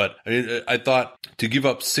well. But I thought to give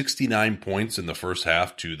up 69 points in the first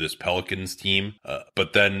half to this Pelicans team,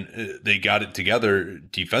 but then they got it together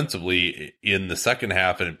defensively in the second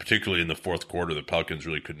half, and particularly in the fourth quarter, the Pelicans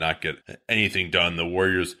really could not get anything done. The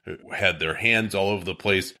Warriors had their hands all over the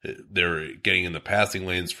place. They're getting in the passing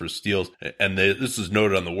lanes for steals. And this is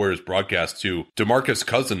noted on the Warriors broadcast too. DeMarcus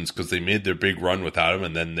Cousins, because they made their big run without him,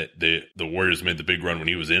 and then the Warriors made the big run when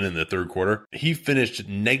he was in the third quarter. He finished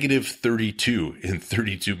negative 32 in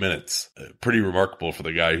 32 minutes. Pretty remarkable for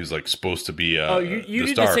the guy who's supposed to be you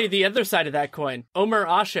need star. To say the other side of that coin. Omer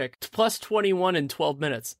Asik, plus 21 in 12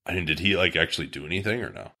 minutes. I mean, did he actually do anything or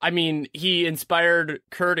no? I mean, he inspired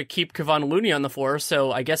Kerr to keep Kevon Looney on the floor,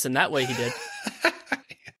 so I guess in that way he did.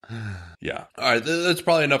 Yeah. All right. That's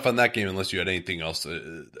probably enough on that game unless you had anything else.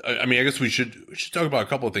 I guess we should talk about a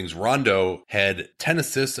couple of things. Rondo had 10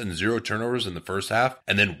 assists and 0 turnovers in the first half,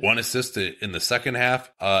 and then 1 assist in the second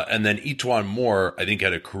half. And then Etuan Moore, I think,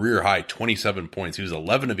 had a career high 27 points. He was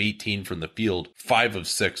 11 of 18 from the field, 5 of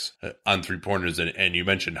 6 on 3-pointers. And you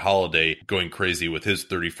mentioned Holiday going crazy with his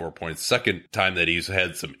 34 points. Second time that he's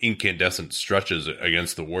had some incandescent stretches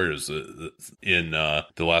against the Warriors in the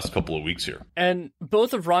last couple of weeks here. And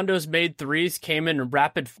both of Rondo's made threes came in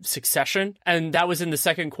rapid succession. And that was in the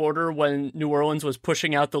second quarter when New Orleans was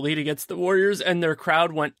pushing out the lead against the Warriors, and their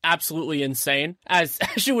crowd went absolutely insane. As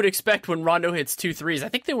you would expect when Rondo hits 2 threes. I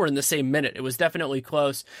think they were in the same minute. It was definitely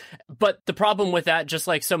close. But the problem with that, just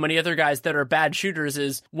like so many other guys that are bad shooters,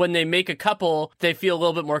 is when they make a couple, they feel a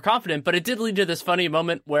little bit more confident. But it did lead to this funny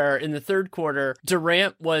moment where in the third quarter,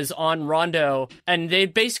 Durant was on Rondo, and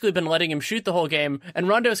they'd basically been letting him shoot the whole game. And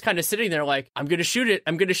Rondo's kind of sitting there like, I'm going to shoot it.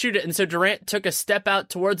 And so Durant took a step out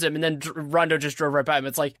towards him, and then Rondo just drove right by him.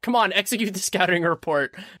 It's like, come on, execute the scouting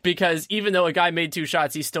report, because even though a guy made 2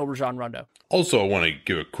 shots, he's still Rajon Rondo. Also, I want to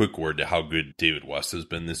give a quick word to how good David West has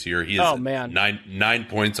been this year. He has 9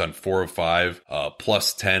 points on 4 of 5,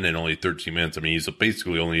 plus 10 in only 13 minutes. I mean, he's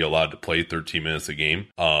basically only allowed to play 13 minutes a game.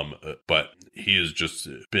 But he has just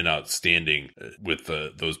been outstanding with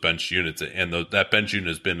those bench units, and that bench unit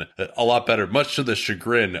has been a lot better, much to the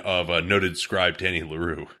chagrin of noted scribe Danny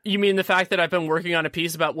LaRue. You mean the fact that I've been working on a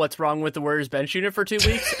piece about what's wrong with the Warriors bench unit for 2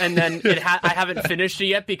 weeks, and then I haven't finished it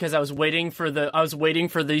yet because I was waiting for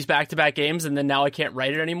these back-to-back games, and then now I can't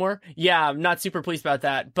write it anymore? Yeah, I'm not super pleased about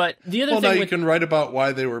that. But the other thing, now you can write about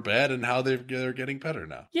why they were bad and how they're getting better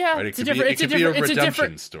now. Yeah, right? It could be a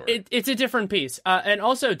redemption story. It's a different piece. And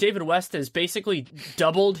also, David West has basically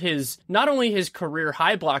doubled not only his career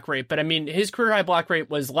high block rate, but I mean, his career high block rate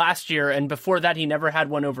was last year, and before that he never had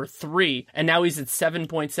one over 3, and now he's at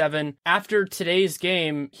 7.7. After today's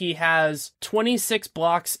game, he has 26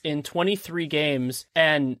 blocks in 23 games,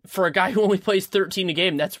 and for a guy who only plays 13 a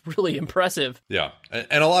game, that's really impressive. Yeah,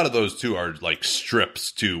 and a lot of those too are like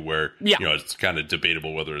strips too, where it's kind of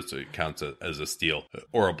debatable whether it counts as a steal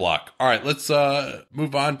or a block. All right, let's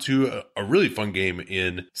move on to a really fun game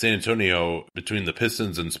in San Antonio between the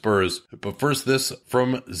Pistons and Spurs. But first, this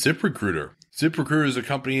from ZipRecruiter. ZipRecruiter is a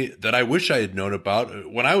company that I wish I had known about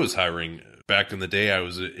when I was hiring. Back in the day, I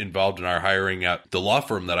was involved in our hiring at the law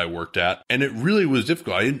firm that I worked at, and it really was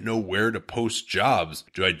difficult. I didn't know where to post jobs.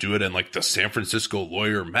 Do I do it in like the San Francisco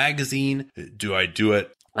Lawyer magazine? Do I do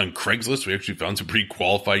it on Craigslist? We actually found some pretty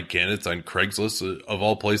qualified candidates on Craigslist of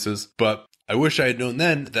all places, but I wish I had known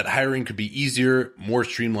then that hiring could be easier, more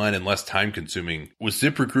streamlined, and less time-consuming. With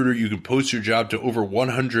ZipRecruiter, you can post your job to over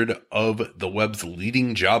 100 of the web's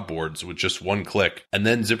leading job boards with just one click. And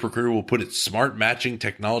then ZipRecruiter will put its smart matching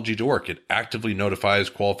technology to work. It actively notifies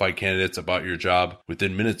qualified candidates about your job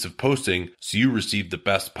within minutes of posting, so you receive the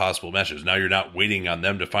best possible matches. Now you're not waiting on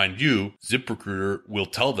them to find you. ZipRecruiter will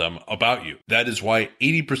tell them about you. That is why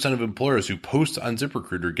 80% of employers who post on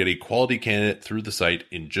ZipRecruiter get a quality candidate through the site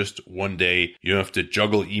in just one day. You don't have to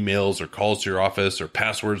juggle emails or calls to your office or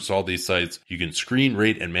passwords to all these sites. You can screen,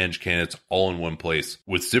 rate, and manage candidates all in one place.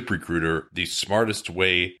 With ZipRecruiter, the smartest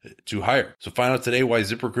way to hire. So find out today why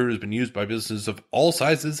ZipRecruiter has been used by businesses of all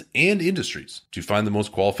sizes and industries to find the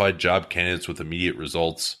most qualified job candidates with immediate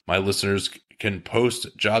results. My listeners can post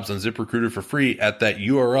jobs on ZipRecruiter for free at that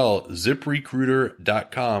URL,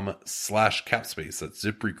 ziprecruiter.com/capspace. That's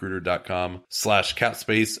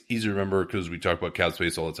ziprecruiter.com/capspace. Easy to remember because we talk about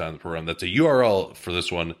capspace all the time in the program. That's a URL for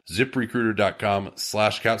this one,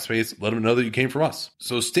 ziprecruiter.com/capspace. Let them know that you came from us.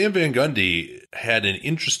 So Stan Van Gundy had an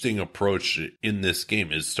interesting approach in this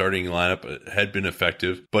game. His starting lineup had been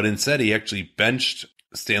effective, but instead he actually benched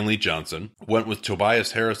Stanley Johnson, went with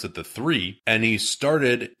Tobias Harris at the 3, and he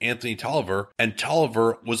started Anthony Tolliver, and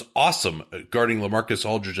Tolliver was awesome at guarding LaMarcus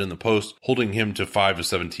Aldridge in the post, holding him to 5 of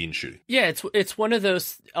 17 shooting. Yeah, it's one of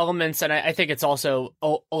those elements, and I think it's also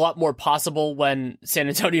a lot more possible when San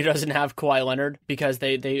Antonio doesn't have Kawhi Leonard, because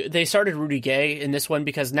they started Rudy Gay in this one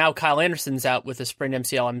because now Kyle Anderson's out with a sprained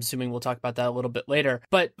MCL. I'm assuming we'll talk about that a little bit later.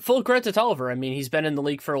 But full credit to Tolliver. I mean, he's been in the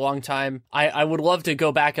league for a long time. I would love to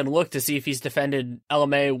go back and look to see if he's defended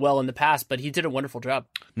LMA well in the past, but he did a wonderful job.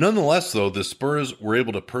 Nonetheless, though, the Spurs were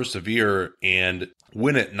able to persevere, and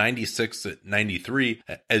win at 96-93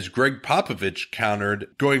 as Greg Popovich countered,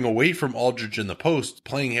 going away from Aldridge in the post,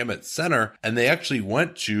 playing him at center, and they actually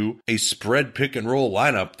went to a spread pick and roll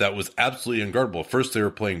lineup that was absolutely unguardable. First, they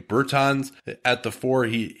were playing Bertans at the 4.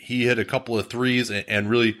 He hit a couple of threes and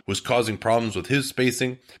really was causing problems with his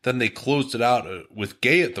spacing. Then they closed it out with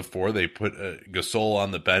Gay at the 4. They put Gasol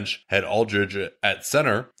on the bench, had Aldridge at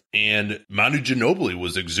center. And Manu Ginobili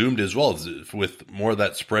was exhumed as well, with more of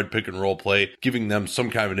that spread pick and roll play, giving them some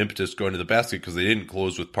kind of an impetus going to the basket because they didn't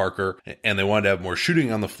close with Parker and they wanted to have more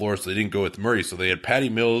shooting on the floor, so they didn't go with Murray. So they had Patty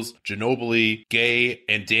Mills, Ginobili, Gay,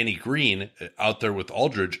 and Danny Green out there with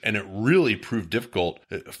Aldridge, and it really proved difficult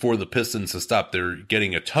for the Pistons to stop. They're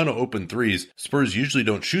getting a ton of open threes. Spurs usually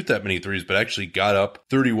don't shoot that many threes, but actually got up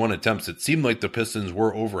 31 attempts. It seemed like the Pistons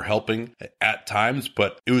were over helping at times,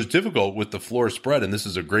 but it was difficult with the floor spread, and this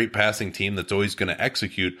is a great passing team that's always going to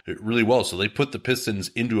execute really well. So they put the Pistons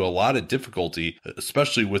into a lot of difficulty,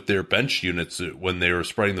 especially with their bench units when they were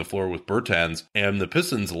spreading the floor with Bertans. And the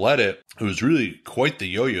Pistons led it. It was really quite the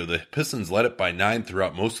yo-yo. The Pistons led it by 9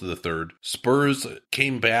 throughout most of the third. Spurs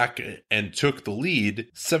came back and took the lead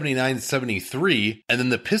 79-73. And then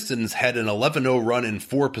the Pistons had an 11-0 run in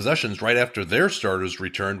 4 possessions right after their starters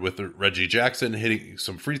returned, with Reggie Jackson hitting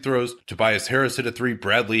some free throws. Tobias Harris hit a 3.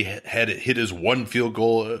 Bradley had hit his 1 field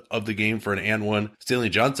goal of the game for an and 1. Stanley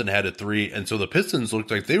Johnson had a 3. And so the Pistons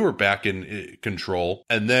looked like they were back in control.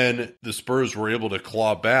 And then the Spurs were able to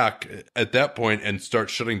claw back at that point and start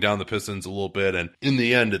shutting down the Pistons a little bit. And in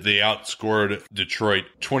the end, they outscored Detroit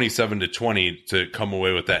 27-20 to come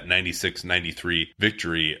away with that 96-93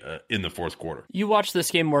 victory in the fourth quarter. You watched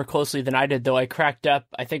this game more closely than I did, though. I cracked up,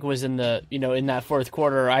 I think it was in the, in that fourth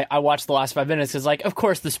quarter. I watched the last 5 minutes because, of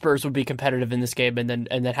course the Spurs would be competitive in this game and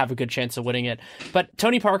then have a good chance of winning it. But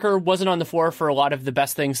Tony Parker wasn't on the floor for a lot of the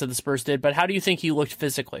best things that the Spurs did, but how do you think he looked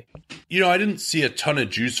physically? I didn't see a ton of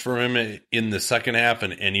juice from him in the second half,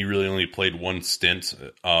 and he really only played 1 stint.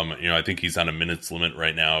 I think he's on a minutes limit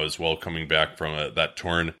right now as well, coming back from that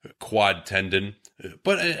torn quad tendon.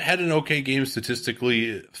 But it had an okay game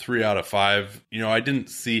statistically, 3 out of 5. I didn't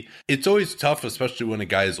see, it's always tough, especially when a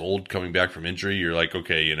guy is old coming back from injury. You're like,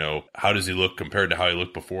 okay, how does he look compared to how he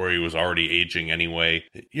looked before? He was already aging anyway.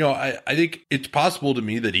 I think it's possible to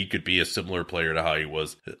me that he could be a similar player to how he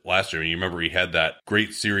was last year. And you remember he had that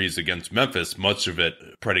great series against Memphis, much of it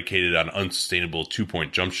predicated on unsustainable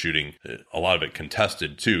 2-point jump shooting, a lot of it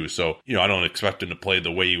contested too. So, I don't expect him to play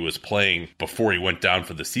the way he was playing before he went down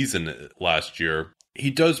for the season last year. He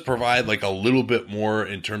does provide a little bit more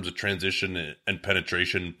in terms of transition and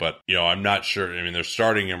penetration, but, I'm not sure. They're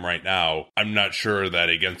starting him right now. I'm not sure that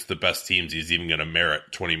against the best teams, he's even going to merit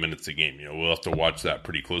 20 minutes a game. We'll have to watch that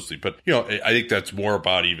pretty closely. But, I think that's more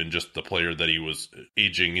about even just the player that he was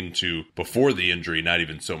aging into before the injury, not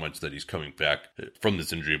even so much that he's coming back from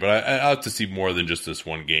this injury. But I have to see more than just this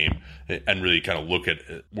one game and really kind of look at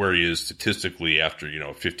where he is statistically after,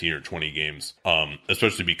 15 or 20 games,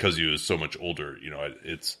 especially because he was so much older.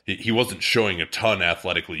 He wasn't showing a ton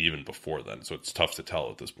athletically even before then, so it's tough to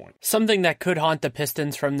tell at this point. Something that could haunt the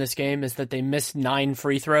Pistons from this game is that they missed 9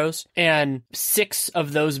 free throws, and 6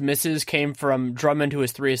 of those misses came from Drummond, who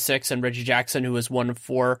was 3 of 6, and Reggie Jackson, who was 1 of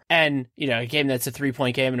 4. And, a game that's a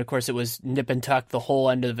 3-point game, and of course it was nip and tuck the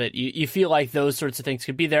whole end of it. You feel like those sorts of things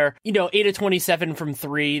could be there. 8 of 27 from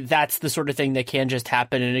 3, that's the sort of thing that can just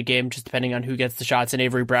happen in a game, just depending on who gets the shots, and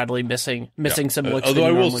Avery Bradley missing some looks. Although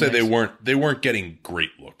I will say they weren't getting great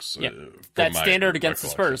looks. That's standard against the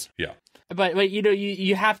Spurs. Yeah. But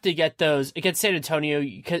you have to get those against San Antonio,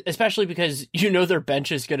 especially because their bench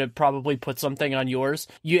is going to probably put something on yours.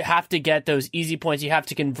 You have to get those easy points. You have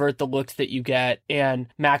to convert the looks that you get and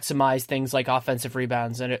maximize things like offensive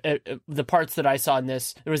rebounds. And the parts that I saw in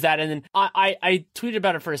this, there was that. And then I tweeted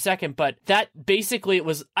about it for a second, but that basically it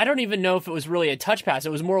was, I don't even know if it was really a touch pass.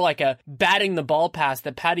 It was more like a batting the ball pass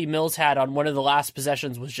that Patty Mills had on one of the last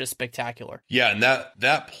possessions was just spectacular. Yeah, and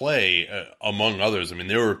that play, among others,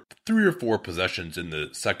 there were 3 or 4 possessions in the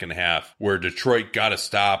second half where Detroit got a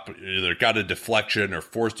stop, either got a deflection or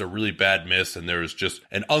forced a really bad miss, and there was just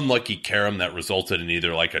an unlucky carom that resulted in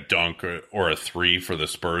either a dunk or a 3 for the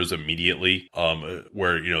Spurs immediately,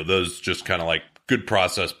 where those just kind of good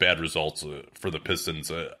process, bad results for the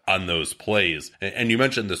Pistons on those plays. And you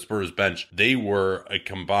mentioned the Spurs bench. They were a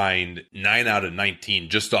combined 9 out of 19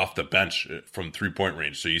 just off the bench from 3-point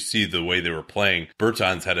range. So you see the way they were playing.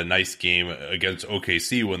 Bertans had a nice game against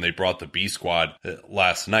OKC when they brought the B squad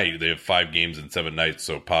last night. They have 5 games in 7 nights.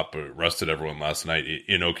 So Pop rested everyone last night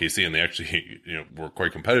in OKC, and they actually were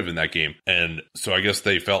quite competitive in that game. And so I guess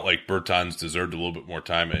they felt like Bertans deserved a little bit more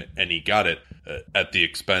time, and he got it. at the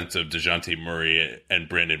expense of DeJounte Murray and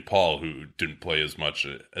Brandon Paul, who didn't play as much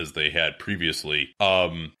as they had previously.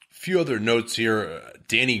 Few other notes here.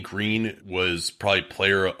 Danny Green was probably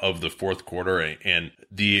player of the fourth quarter, and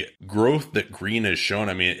the growth that Green has shown,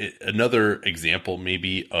 I mean, another example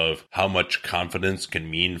maybe of how much confidence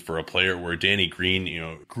can mean for a player, where Danny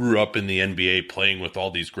Green, grew up in the NBA playing with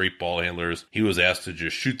all these great ball handlers. He was asked to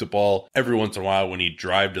just shoot the ball. Every once in a while when he'd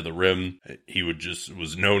drive to the rim, he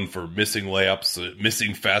was known for missing layups,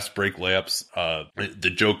 missing fast break layups. The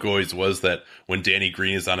joke always was that when Danny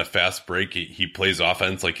Green is on a fast break, he plays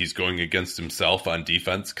offense like he's going against himself on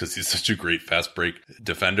defense because he's such a great fast break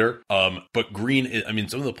defender. But Green, I mean,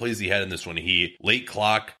 some of the plays he had in this one, he late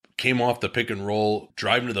clock, came off the pick and roll,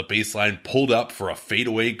 driving to the baseline, pulled up for a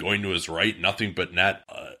fadeaway going to his right, nothing but net.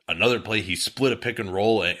 Another play, he split a pick and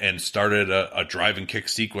roll and started a drive and kick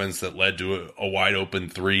sequence that led to a wide open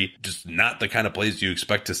three. Just not the kind of plays you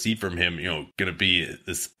expect to see from him. Going to be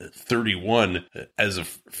this 31 as a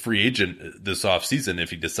free agent this offseason if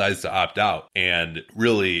he decides to opt out. And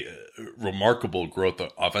really remarkable growth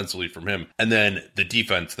offensively from him. And then the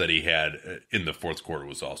defense that he had in the fourth quarter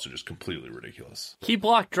was also just completely ridiculous. He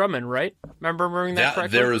blocked Drummond, right? Remembering that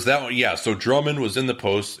correctly? There was that one. Yeah. So Drummond was in the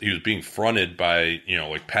post. He was being fronted by,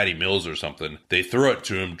 like Patty Mills or something. They throw it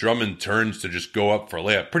to him. Drummond turns to just go up for a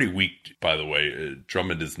layup. Pretty weak, by the way.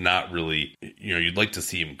 Drummond is not really, you'd like to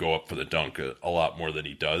see him go up for the dunk a lot more than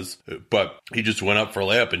he does. But he just went up for a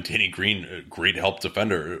layup, and Danny Green, a great help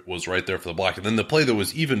defender, was right there for the block. And then the play that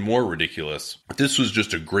was even more ridiculous. This was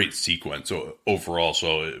just a great sequence overall,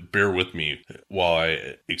 so bear with me while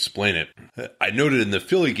I explain it. I noted in the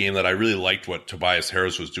Philly game that I really liked what Tobias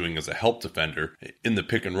Harris was doing as a help defender in the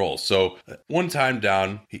pick and roll. So one time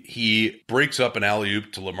down, he breaks up an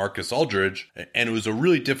alley-oop to LaMarcus Aldridge, and it was a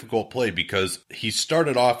really difficult play because he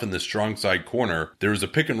started off in the strong side corner. There was a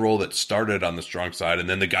pick and roll that started on the strong side, and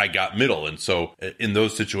then the guy got middle. And so in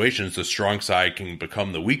those situations, the strong side can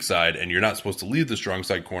become the weak side, and you're not supposed to leave the strong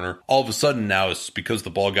side corner. All of a sudden now, it's because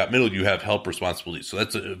the ball got middle, you have help responsibility. So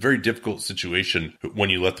that's a very difficult situation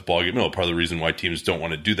when you let the ball get middle. Part of the reason why teams don't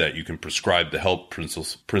want to do that, you can prescribe the help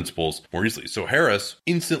principles more easily. So Harris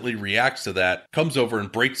instantly reacts to that, comes over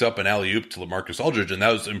and breaks up an alley-oop to LaMarcus Aldridge, and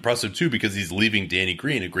that was impressive too because he's leaving Danny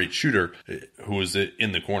Green, a great shooter, who was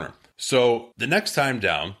in the corner. So the next time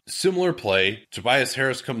down, similar play, Tobias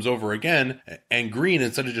Harris comes over again, and Green,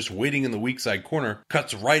 instead of just waiting in the weak side corner,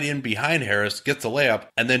 cuts right in behind Harris, gets a layup,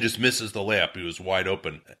 and then just misses the layup. He was wide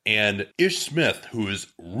open. And Ish Smith, who is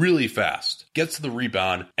really fast, gets the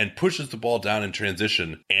rebound and pushes the ball down in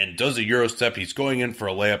transition and does a Euro step. He's going in for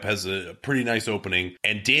a layup, has a pretty nice opening.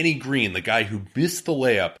 And Danny Green, the guy who missed the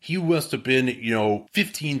layup, he must have been,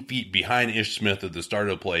 15 feet behind Ish Smith at the start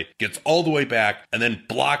of the play, gets all the way back, and then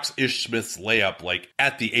blocks Ish Smith's layup like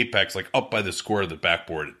at the apex, like up by the square of the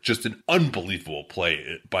backboard. Just an unbelievable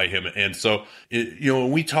play by him. And so, when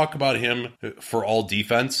we talk about him for all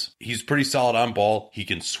defense, he's pretty solid on ball. He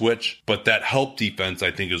can switch, but that help defense,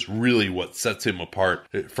 I think, is really what sets him apart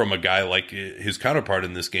from a guy like his counterpart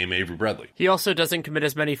in this game, Avery Bradley. He also doesn't commit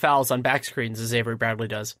as many fouls on back screens as Avery Bradley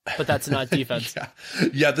does, but that's not defense.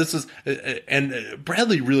 Yeah, this is, and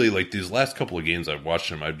Bradley really, like these last couple of games I've watched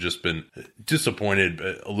him, I've just been disappointed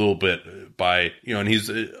a little bit by, and he's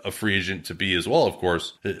a free agent to be as well, of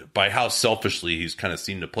course, by how selfishly he's kind of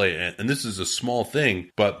seemed to play. And this is a small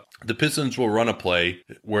thing, but the Pistons will run a play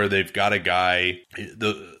where they've got a guy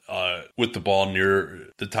with the ball near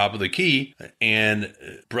the top of the key, and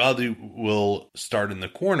Bradley will start in the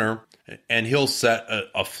corner, and he'll set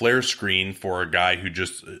a flare screen for a guy who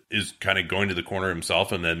just is kind of going to the corner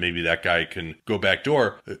himself, and then maybe that guy can go back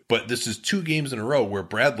door. But this is 2 games in a row where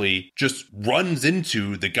Bradley just runs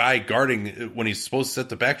into the guy guarding when he's supposed to set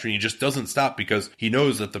the back screen. He just doesn't stop because he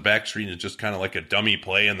knows that the back screen is just kind of like a dummy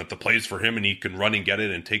play and that the play's for him and he can run and get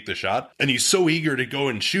it and take the shot. And he's so eager to go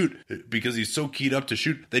and shoot because he's so keyed up to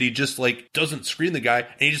shoot that he just doesn't screen the guy, and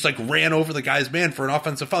he just ran over the guy's man for an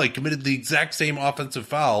offensive foul. He committed the exact same offensive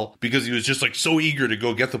foul because he was just so eager to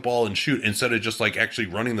go get the ball and shoot instead of just actually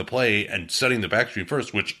running the play and setting the back screen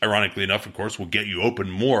first, which ironically enough, of course, will get you open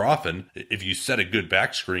more often if you set a good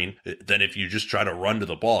back screen than if you just try to run to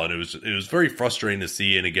the ball. And it was very frustrating to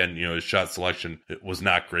see. And again, his shot selection was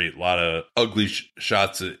not great. A lot of ugly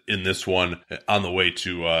shots in this one on the way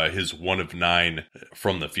to his 1 of 9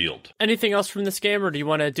 from the field. Anything else from this game, or do you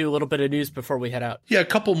want to do a little bit of news before we head out? Yeah, a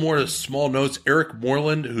couple more small notes. Eric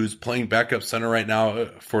Moreland, who's playing backup center right now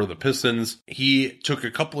for the Pistons, he took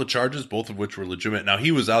a couple of charges, both of which were legitimate. Now,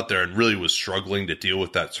 he was out there and really was struggling to deal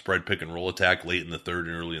with that spread pick and roll attack late in the third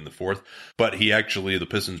and early in the fourth, but he actually, the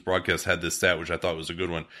Pistons broadcast had this stat, which I thought was a good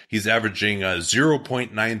one. He's averaging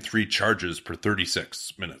 0.93 charges per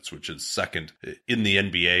 36 minutes, which is second in the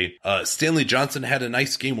NBA. Stanley Johnson had a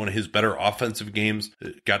nice game, one of his better offensive games,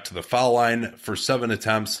 got to the foul line for 7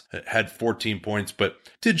 attempts, had 14 points, but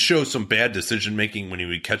did show some bad decision making when he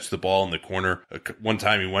would catch the ball in the corner. One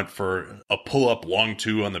time he went for a pull-up long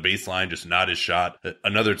 2 on the baseline, just not his shot.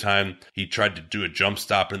 Another time he tried to do a jump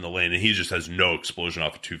stop in the lane, and he just has no explosion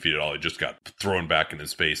off of 2 feet at all. He just got thrown back in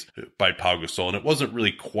his face by Pau Gasol, and it wasn't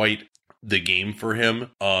really quite the game for him,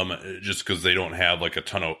 just because they don't have like a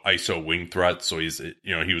ton of ISO wing threats. So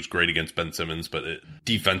he was great against Ben Simmons, but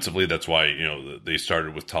defensively, that's why, they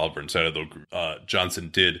started with Tolliver instead of, though Johnson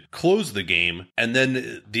did close the game. And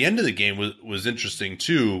then the end of the game was interesting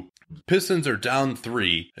too. Pistons are down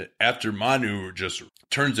 3 after Manu just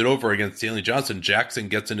turns it over against Stanley Johnson. Jackson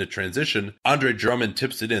gets into transition. Andre Drummond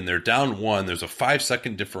tips it in. They're down 1. There's a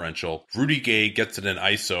 5-second differential. Rudy Gay gets it in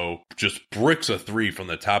ISO, just bricks a 3 from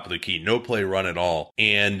the top of the key. No play run at all.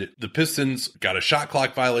 And the Pistons got a shot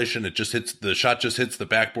clock violation. The shot just hits the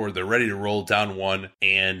backboard. They're ready to roll down 1.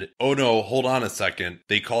 And oh no, hold on a second.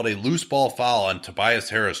 They called a loose ball foul on Tobias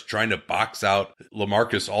Harris trying to box out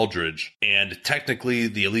LaMarcus Aldridge. And technically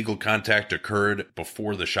the illegal contact occurred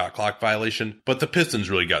before the shot clock violation, but the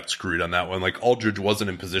Pistons really got screwed on that one. Like, Aldridge wasn't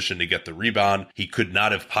in position to get the rebound. He could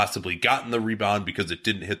not have possibly gotten the rebound because it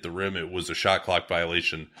didn't hit the rim. It was a shot clock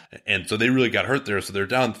violation. And so they really got hurt there. So they're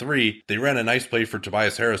down 3. They ran a nice play for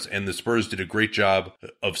Tobias Harris, and the Spurs did a great job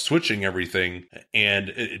of switching everything. And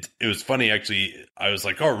it was funny, actually. I was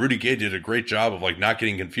like, oh, Rudy Gay did a great job of like not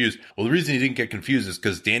getting confused. Well, the reason he didn't get confused is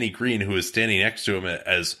because Danny Green, who was standing next to him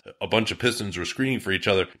as a bunch of Pistons were screening for each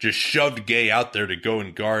other, just shoved Gay out there to go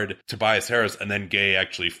and guard Tobias Harris, and then Gay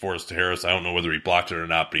actually forced Harris. I don't know whether he blocked it or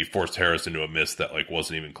not, but he forced Harris into a miss that like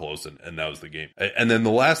wasn't even close, and that was the game. And then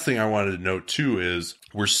the last thing I wanted to note too is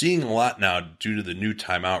we're seeing a lot now due to the new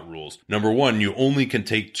timeout rules. Number one, you only can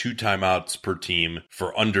take 2 timeouts per team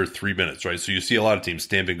for under 3 minutes, right? So you see a lot of teams,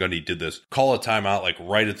 Stan Van Gundy did this, call a timeout like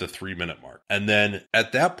right at the 3-minute mark. And then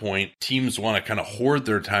at that point, teams want to kind of hoard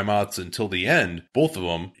their timeouts until the end, both of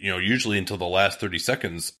them, usually until the last 30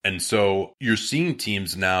 seconds. And so you're seeing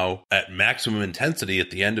teams now at maximum intensity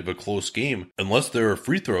at the end of a close game, unless there are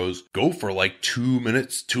free throws, go for like 2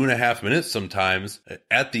 minutes, 2.5 minutes sometimes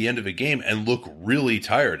at the end of a game and look really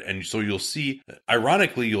tired. And so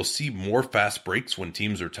ironically, you'll see more fast breaks when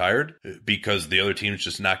teams are tired because the other team's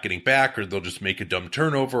just not getting back, or they'll just make a dumb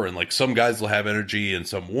turnover, and like some guys will have energy and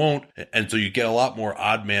some won't. And so you get a lot more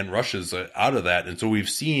odd man rushes out of that. And so we've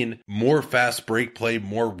seen more fast break play,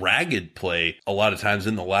 more ragged play a lot of times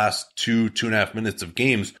in the last 2.5 minutes of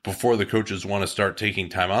games before the coaches want to start taking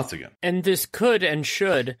timeouts again. And this could and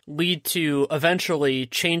should lead to eventually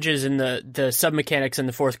changes in the sub-mechanics in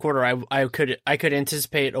the fourth quarter. I could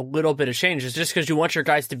anticipate a little bit of changes just because you want your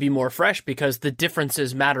guys to be more fresh because the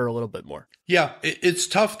differences matter a little bit more. Yeah, it's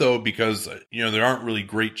tough though because there aren't really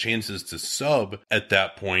great chances to sub at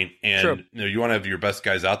that point, and you want to have your best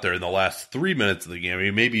guys out there in the last 3 minutes of the game. I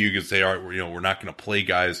mean, maybe you could say, all right, we're not going to play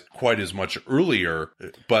guys quite as much earlier,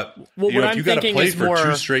 but if you got to play for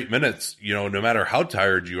 2 straight minutes, no matter how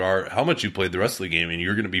tired you are, how much you played the rest of the game, and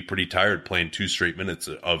you're going to be pretty tired playing 2 straight minutes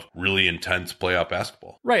of really intense playoff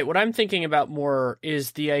basketball. Right. What I'm thinking about more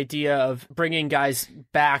is the idea of bringing guys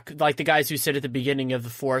back, like the guys who sit at the beginning of the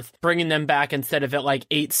fourth, bringing them back instead of at like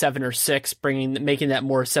 8, 7, or 6, making that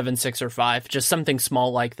more 7, 6, or 5, just something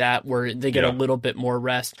small like that where they get a little bit more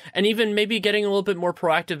rest, and even maybe getting a little bit more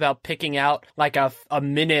proactive about picking out like a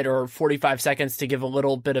minute or 45 seconds to give a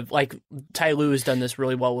little bit of, like Ty Lue has done this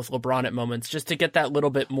really well with LeBron at moments, just to get that little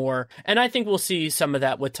bit more. And I think we'll see some of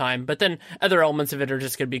that with time, but then other elements of it are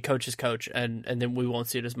just going to be coach's coach, and then we won't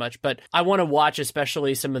see it as much. But I want to watch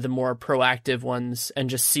especially some of the more proactive ones and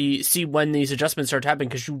just see when these adjustments start happening,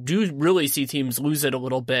 because you do really see teams lose it a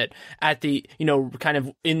little bit at the, kind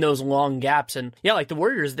of in those long gaps. And yeah, like the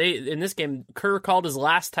Warriors, in this game, Kerr called his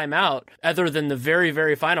last timeout other than the very,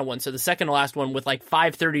 very final one. So the second to last one with like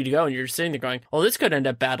 5:30 to go, and you're sitting there going, well, this could end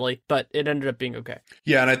up badly, but it ended up being okay.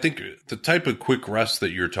 Yeah, and I think the type a quick rest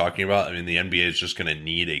that you're talking about, I mean, the NBA is just going to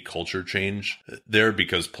need a culture change there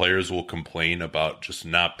because players will complain about just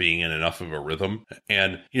not being in enough of a rhythm.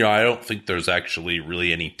 And, I don't think there's actually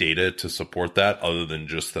really any data to support that other than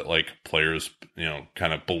just that, like, players,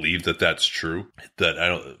 kind of believe that that's true.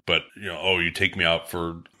 But, you take me out for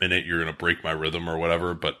a minute, you're going to break my rhythm or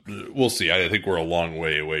whatever. But we'll see. I think we're a long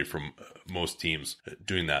way away from most teams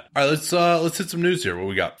doing that. All right, let's hit some news here. What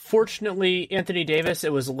we got? Fortunately, Anthony Davis,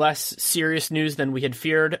 it was less serious news than we had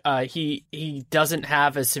feared. He doesn't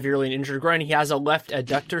have a severely injured groin. He has a left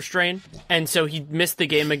adductor strain, and so he missed the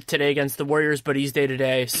game today against the Warriors, but he's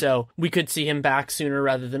day-to-day, so we could see him back sooner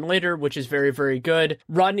rather than later, which is very, very good.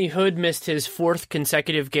 Rodney Hood missed his 4th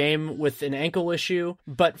consecutive game with an ankle issue,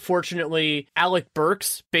 but fortunately, Alec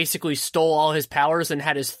Burks basically stole all his powers and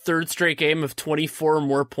had his 3rd straight game of 24 or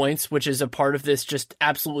more points, which is a part of this just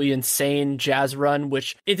absolutely insane Jazz run,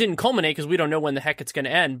 which it didn't culminate because we don't know when the heck it's going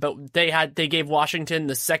to end, but they gave Washington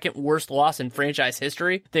the 2nd worst loss in franchise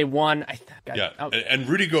history. They won. And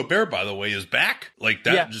Rudy Gobert, by the way, is back. Like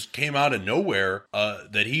that just came out of nowhere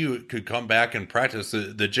that he could come back and practice.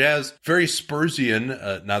 The Jazz, very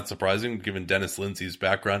Spursian, not surprising given Dennis Lindsey's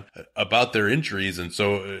background, about their injuries. And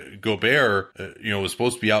so Gobert, was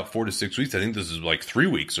supposed to be out 4 to 6 weeks. I think this is like 3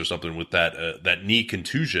 weeks or something with that knee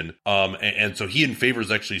contusion. And so he and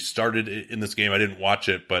Favors actually started in this game. I didn't watch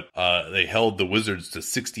it, but they held the Wizards to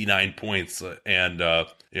 69 points and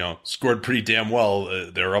scored pretty damn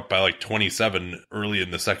well. They were up by like 27 early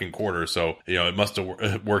in the second quarter. So, it must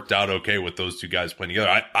have worked out okay with those two guys playing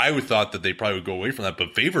together. I would thought that they probably would go away from that,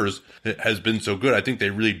 but Favors has been so good. I think they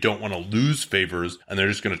really don't want to lose Favors, and they're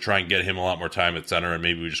just going to try and get him a lot more time at center, and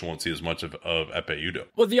maybe we just won't see as much of Ekpe Udoh.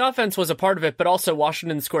 Well, the offense was a part of it, but also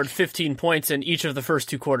Washington scored 15 points in each of the first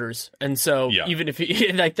 2 quarters. And so even if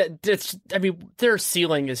you like that, their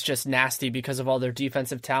ceiling is just nasty because of all their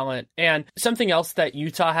defensive talent. And something else that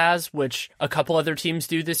Utah has, which a couple other teams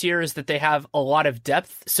do this year, is that they have a lot of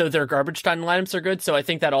depth. So their garbage time lineups are good. So I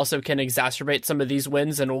think that also can exacerbate some of these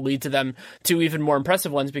wins and will lead to them to even more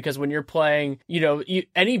impressive ones, because when you're playing,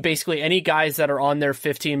 basically any guys that are on their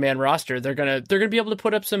 15-man roster, they're gonna be able to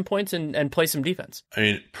put up some points and play some defense.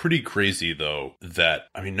 Pretty crazy though that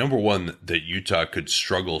number one, that Utah could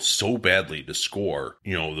struggle so badly to score,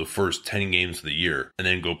 the first 10 games of the year, and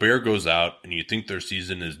then Gobert goes out and you think their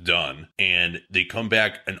season is done, and they come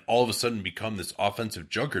back and all of a sudden become this offensive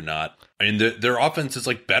juggernaut. Their offense is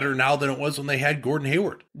like better now than it was when they had Gordon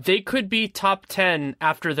Hayward. They could be top 10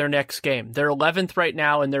 after their next game. They're 11th right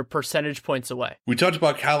now, and they're percentage points away. We talked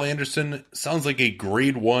about Kyle Anderson. Sounds like a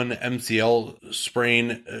grade 1 MCL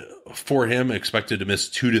sprain for him, expected to miss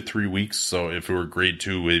 2 to 3 weeks. So if it were grade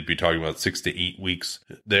 2, we'd be talking about 6 to 8 weeks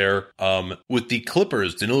there. With the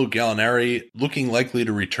Clippers, Danilo Gallinari looking likely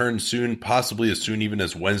to return soon, possibly as soon even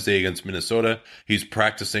as Wednesday against Minnesota. He's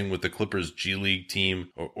practicing with the Clippers G League team,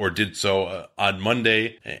 or did so on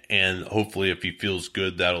Monday, and hopefully if he feels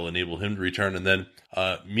good, that'll enable him to return. And then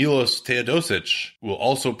Milos Teodosic will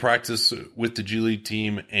also practice with the G League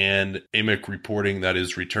team, and AMIC reporting that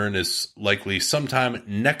his return is likely sometime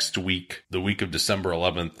next week, the week of December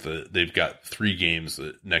 11th. They've got 3 games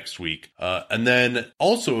next week. And then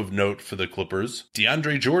also of note for the Clippers,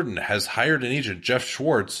 DeAndre Jordan has hired an agent, Jeff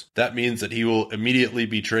Schwartz. That means that he will immediately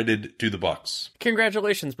be traded to the Bucks.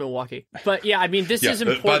 Congratulations, Milwaukee. But this is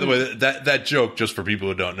important. By the way, that joke, just for people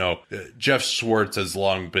who don't know, Jeff Schwartz has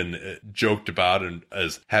long been joked about and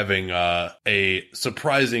as having a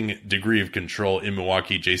surprising degree of control in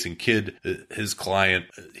Milwaukee. Jason Kidd, his client,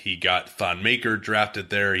 he got Thon Maker drafted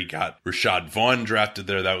there. He got Rashad Vaughn drafted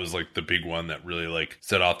there. That was like the big one that really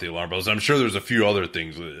set off the alarm bells. I'm sure there's a few other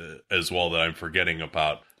things as well that I'm forgetting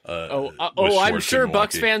about. I'm sure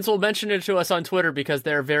Bucks fans will mention it to us on Twitter because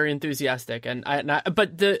they're very enthusiastic.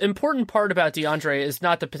 But the important part about DeAndre is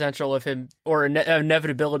not the potential of him or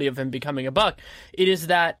inevitability of him becoming a Buck. It is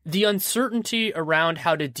that the uncertainty around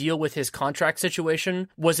how to deal with his contract situation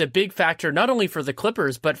was a big factor, not only for the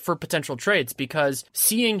Clippers, but for potential trades, because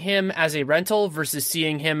seeing him as a rental versus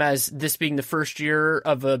seeing him as this being the first year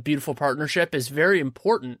of a beautiful partnership is very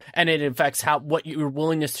important. And it affects what your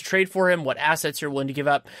willingness to trade for him, what assets you're willing to give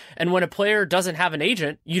up. And when a player doesn't have an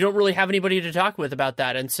agent, you don't really have anybody to talk with about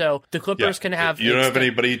that. And so the Clippers can have... You don't have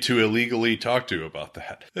anybody to illegally talk to about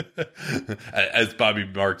that. As Bobby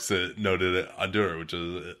Marks noted on Twitter, which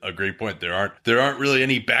is a great point. There aren't really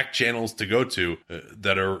any back channels to go to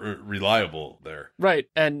that are reliable there. Right.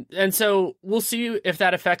 And so we'll see if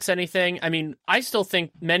that affects anything. I still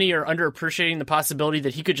think many are underappreciating the possibility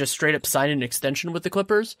that he could just straight up sign an extension with the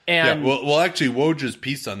Clippers. And well, actually, Woj's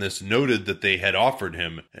piece on this noted that they had offered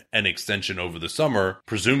him him an extension over the summer.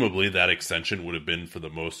 Presumably that extension would have been for the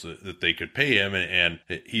most that they could pay him. And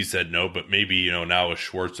he said no, but maybe, now with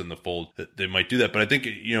Schwartz in the fold, they might do that. But I think,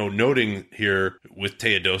 noting here with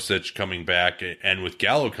Teodosic coming back and with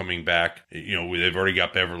Gallo coming back, they've already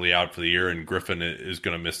got Beverly out for the year and Griffin is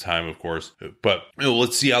going to miss time, of course. But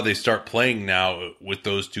let's see how they start playing now with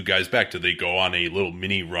those two guys back. Do they go on a little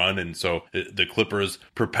mini run? And so the Clippers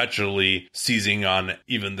perpetually seizing on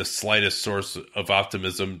even the slightest source of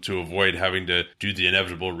optimism to avoid having to do the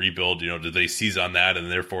inevitable rebuild. Do they seize on that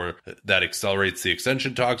and therefore that accelerates the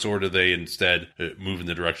extension talks, or do they instead move in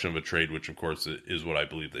the direction of a trade, which of course is what I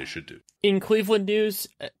believe they should do? In Cleveland news,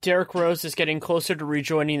 Derrick Rose is getting closer to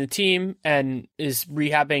rejoining the team and is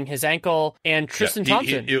rehabbing his ankle, and Tristan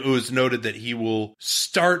Thompson. It was noted that he will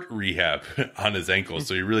start rehab on his ankle,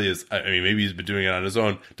 so he really is. I mean, maybe he's been doing it on his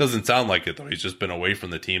own. Doesn't sound like it, though. He's just been away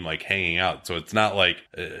from the team, like hanging out. So it's not like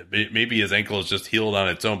maybe his ankle is just healed on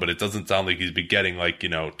its own, but it doesn't sound like he's been getting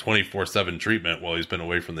 24/7 treatment while he's been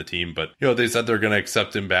away from the team. But, they said they're going to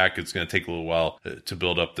accept him back. It's going to take a little while to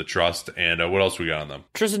build up the trust. And what else we got on them?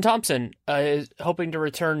 Tristan Thompson is hoping to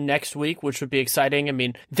return next week, which would be exciting. I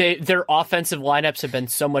mean, their offensive lineups have been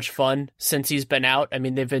so much fun since he's been out. I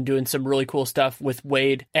mean, they've been doing some really cool stuff with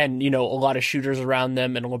Wade and, a lot of shooters around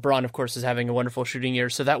them. And LeBron, of course, is having a wonderful shooting year.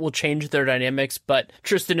 So that will change their dynamics. But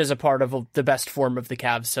Tristan is a part of the best form of the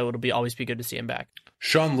Cavs. So it'll always be good to see him back.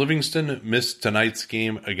 Shaun Livingston missed tonight's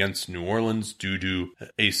game against New Orleans due to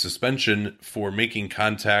a suspension for making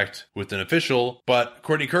contact with an official, but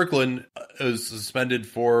Courtney Kirkland is suspended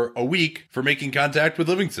for a week for making contact with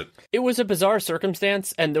Livingston. It was a bizarre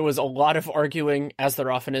circumstance, and there was a lot of arguing, as there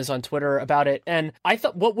often is on Twitter, about it. And I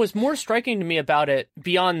thought what was more striking to me about it,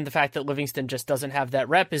 beyond the fact that Livingston just doesn't have that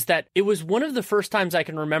rep, is that it was one of the first times I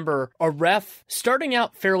can remember a ref starting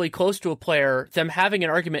out fairly close to a player, them having an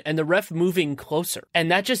argument, and the ref moving closer. And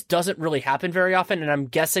that just doesn't really happen very often. And I'm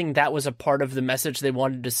guessing that was a part of the message they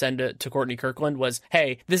wanted to send to Courtney Kirkland was,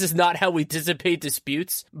 hey, this is not how we dissipate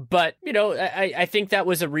disputes. But, I think that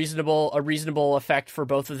was a reasonable effect for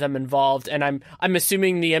both of them involved. And I'm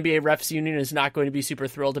assuming the NBA Refs Union is not going to be super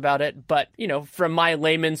thrilled about it. But, from my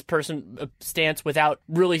layman's stance, without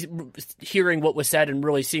really hearing what was said and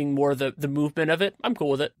really seeing more of the movement of it, I'm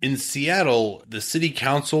cool with it. In Seattle, the city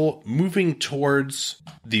council moving towards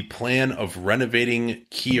the plan of renovating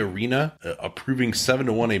Key Arena, approving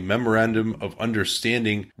 7-1 a memorandum of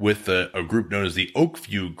understanding with a group known as the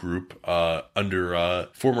Oakview Group under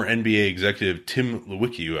former NBA executive Tim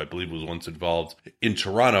Lewicki, who I believe was once involved in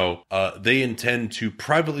Toronto. They intend to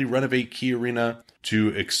privately renovate Key Arena, to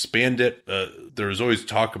expand it. There's always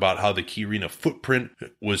talk about how the Key Arena footprint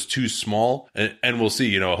was too small, and we'll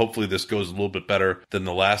see. Hopefully this goes a little bit better than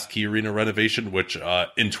the last Key Arena renovation, which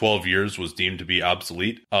in 12 years was deemed to be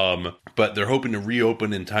obsolete. But they're hoping to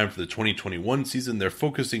reopen in time for the 2021 season. They're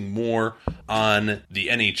focusing more on the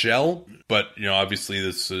NHL, but obviously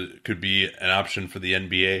this could be an option for the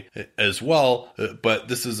NBA as well. But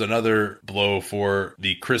this is another blow for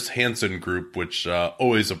the Chris Hansen group, which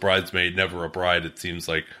always a bridesmaid, never a bride. It seems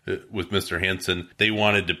like with Mr. Hansen, they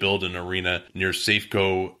wanted to build an arena near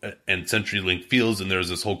Safeco and CenturyLink Fields, and there's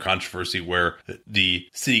this whole controversy where the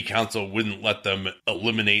city council wouldn't let them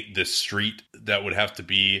eliminate this street that would have to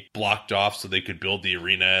be blocked off so they could build the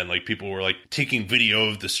arena, and people were taking video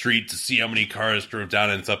of the street to see how many cars drove down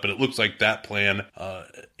and stuff. But it looks like that plan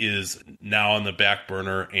is now on the back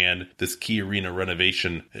burner, and this Key Arena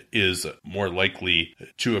renovation is more likely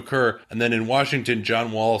to occur. And then in Washington,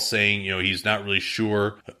 John Wall saying he's not really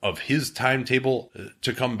sure of his timetable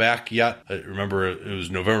to come back yet. Remember, it was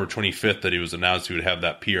November 25th that he was announced he would have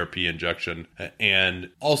that PRP injection. And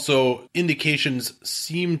also indications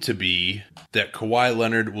seem to be that Kawhi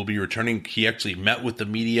Leonard will be returning. He actually met with the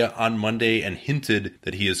media on Monday and hinted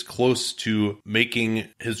that he is close to making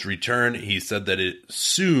his return. He said that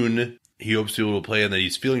soon he hopes he will play and that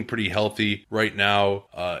he's feeling pretty healthy right now.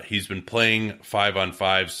 He's been playing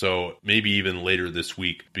 5-on-5, so maybe even later this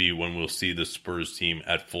week be when we'll see the Spurs team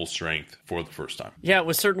at full strength for the first time. Yeah, it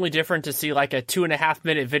was certainly different to see a 2.5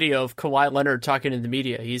 minute video of Kawhi Leonard talking to the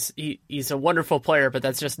media. He's a wonderful player, but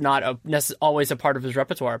that's just not always a part of his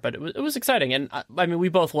repertoire. But it was exciting, and we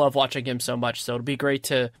both love watching him so much. So it'll be great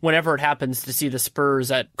to, whenever it happens, to see the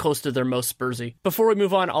Spurs at close to their most Spursy. Before we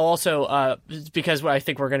move on, I'll also because I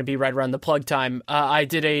think we're going to be right around on the plug time. I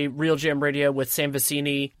did a Real Jam Radio with Sam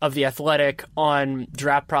Vecini of The Athletic on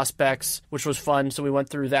draft prospects, which was fun. So we went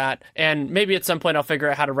through that. And maybe at some point I'll figure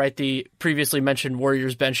out how to write the previously mentioned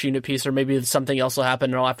Warriors bench unit piece, or maybe something else will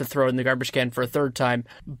happen and I'll have to throw it in the garbage can for a third time.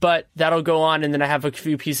 But that'll go on. And then I have a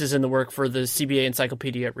few pieces in the work for the CBA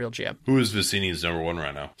Encyclopedia at Real Jam. Who is Vecini's number one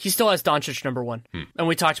right now? He still has Doncic number one. And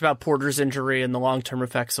we talked about Porter's injury and the long-term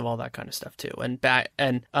effects of all that kind of stuff too.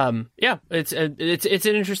 It's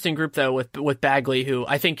an interesting group though with Bagley, who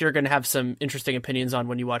I think you're going to have some interesting opinions on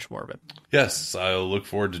when you watch more of it. Yes, I'll look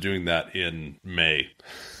forward to doing that in May.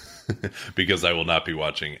 Because I will not be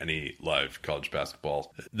watching any live college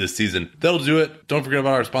basketball this season. That'll do it. Don't forget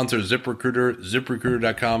about our sponsor, ZipRecruiter,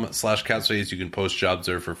 ZipRecruiter.com/CatSpace. You can post jobs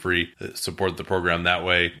there for free. Support the program that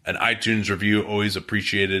way. An iTunes review, always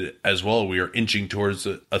appreciated as well. We are inching towards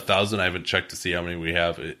 1,000. I haven't checked to see how many we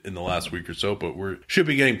have in the last week or so, but we should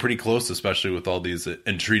be getting pretty close, especially with all these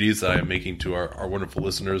entreaties that I am making to our wonderful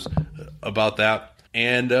listeners about that.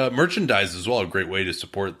 And merchandise as well, a great way to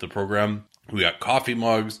support the program. We got coffee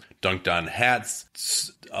mugs, Dunked On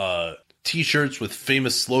hats, T-shirts with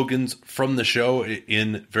famous slogans from the show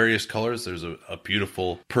in various colors. There's a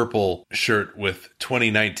beautiful purple shirt with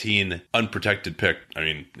 2019 unprotected pick. I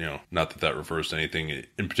mean, not that refers to anything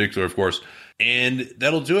in particular, of course. And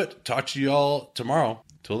that'll do it. Talk to you all tomorrow.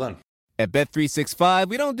 Till then. At Bet365,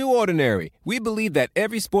 we don't do ordinary. We believe that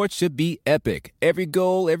every sport should be epic. Every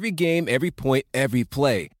goal, every game, every point, every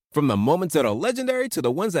play. From the moments that are legendary to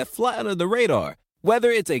the ones that fly under the radar.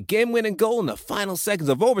 Whether it's a game-winning goal in the final seconds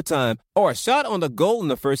of overtime or a shot on the goal in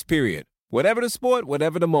the first period. Whatever the sport,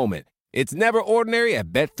 whatever the moment. It's never ordinary at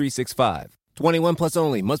Bet365. 21 plus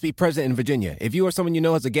only. Must be present in Virginia. If you or someone you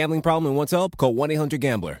know has a gambling problem and wants help, call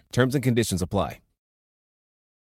 1-800-GAMBLER. Terms and conditions apply.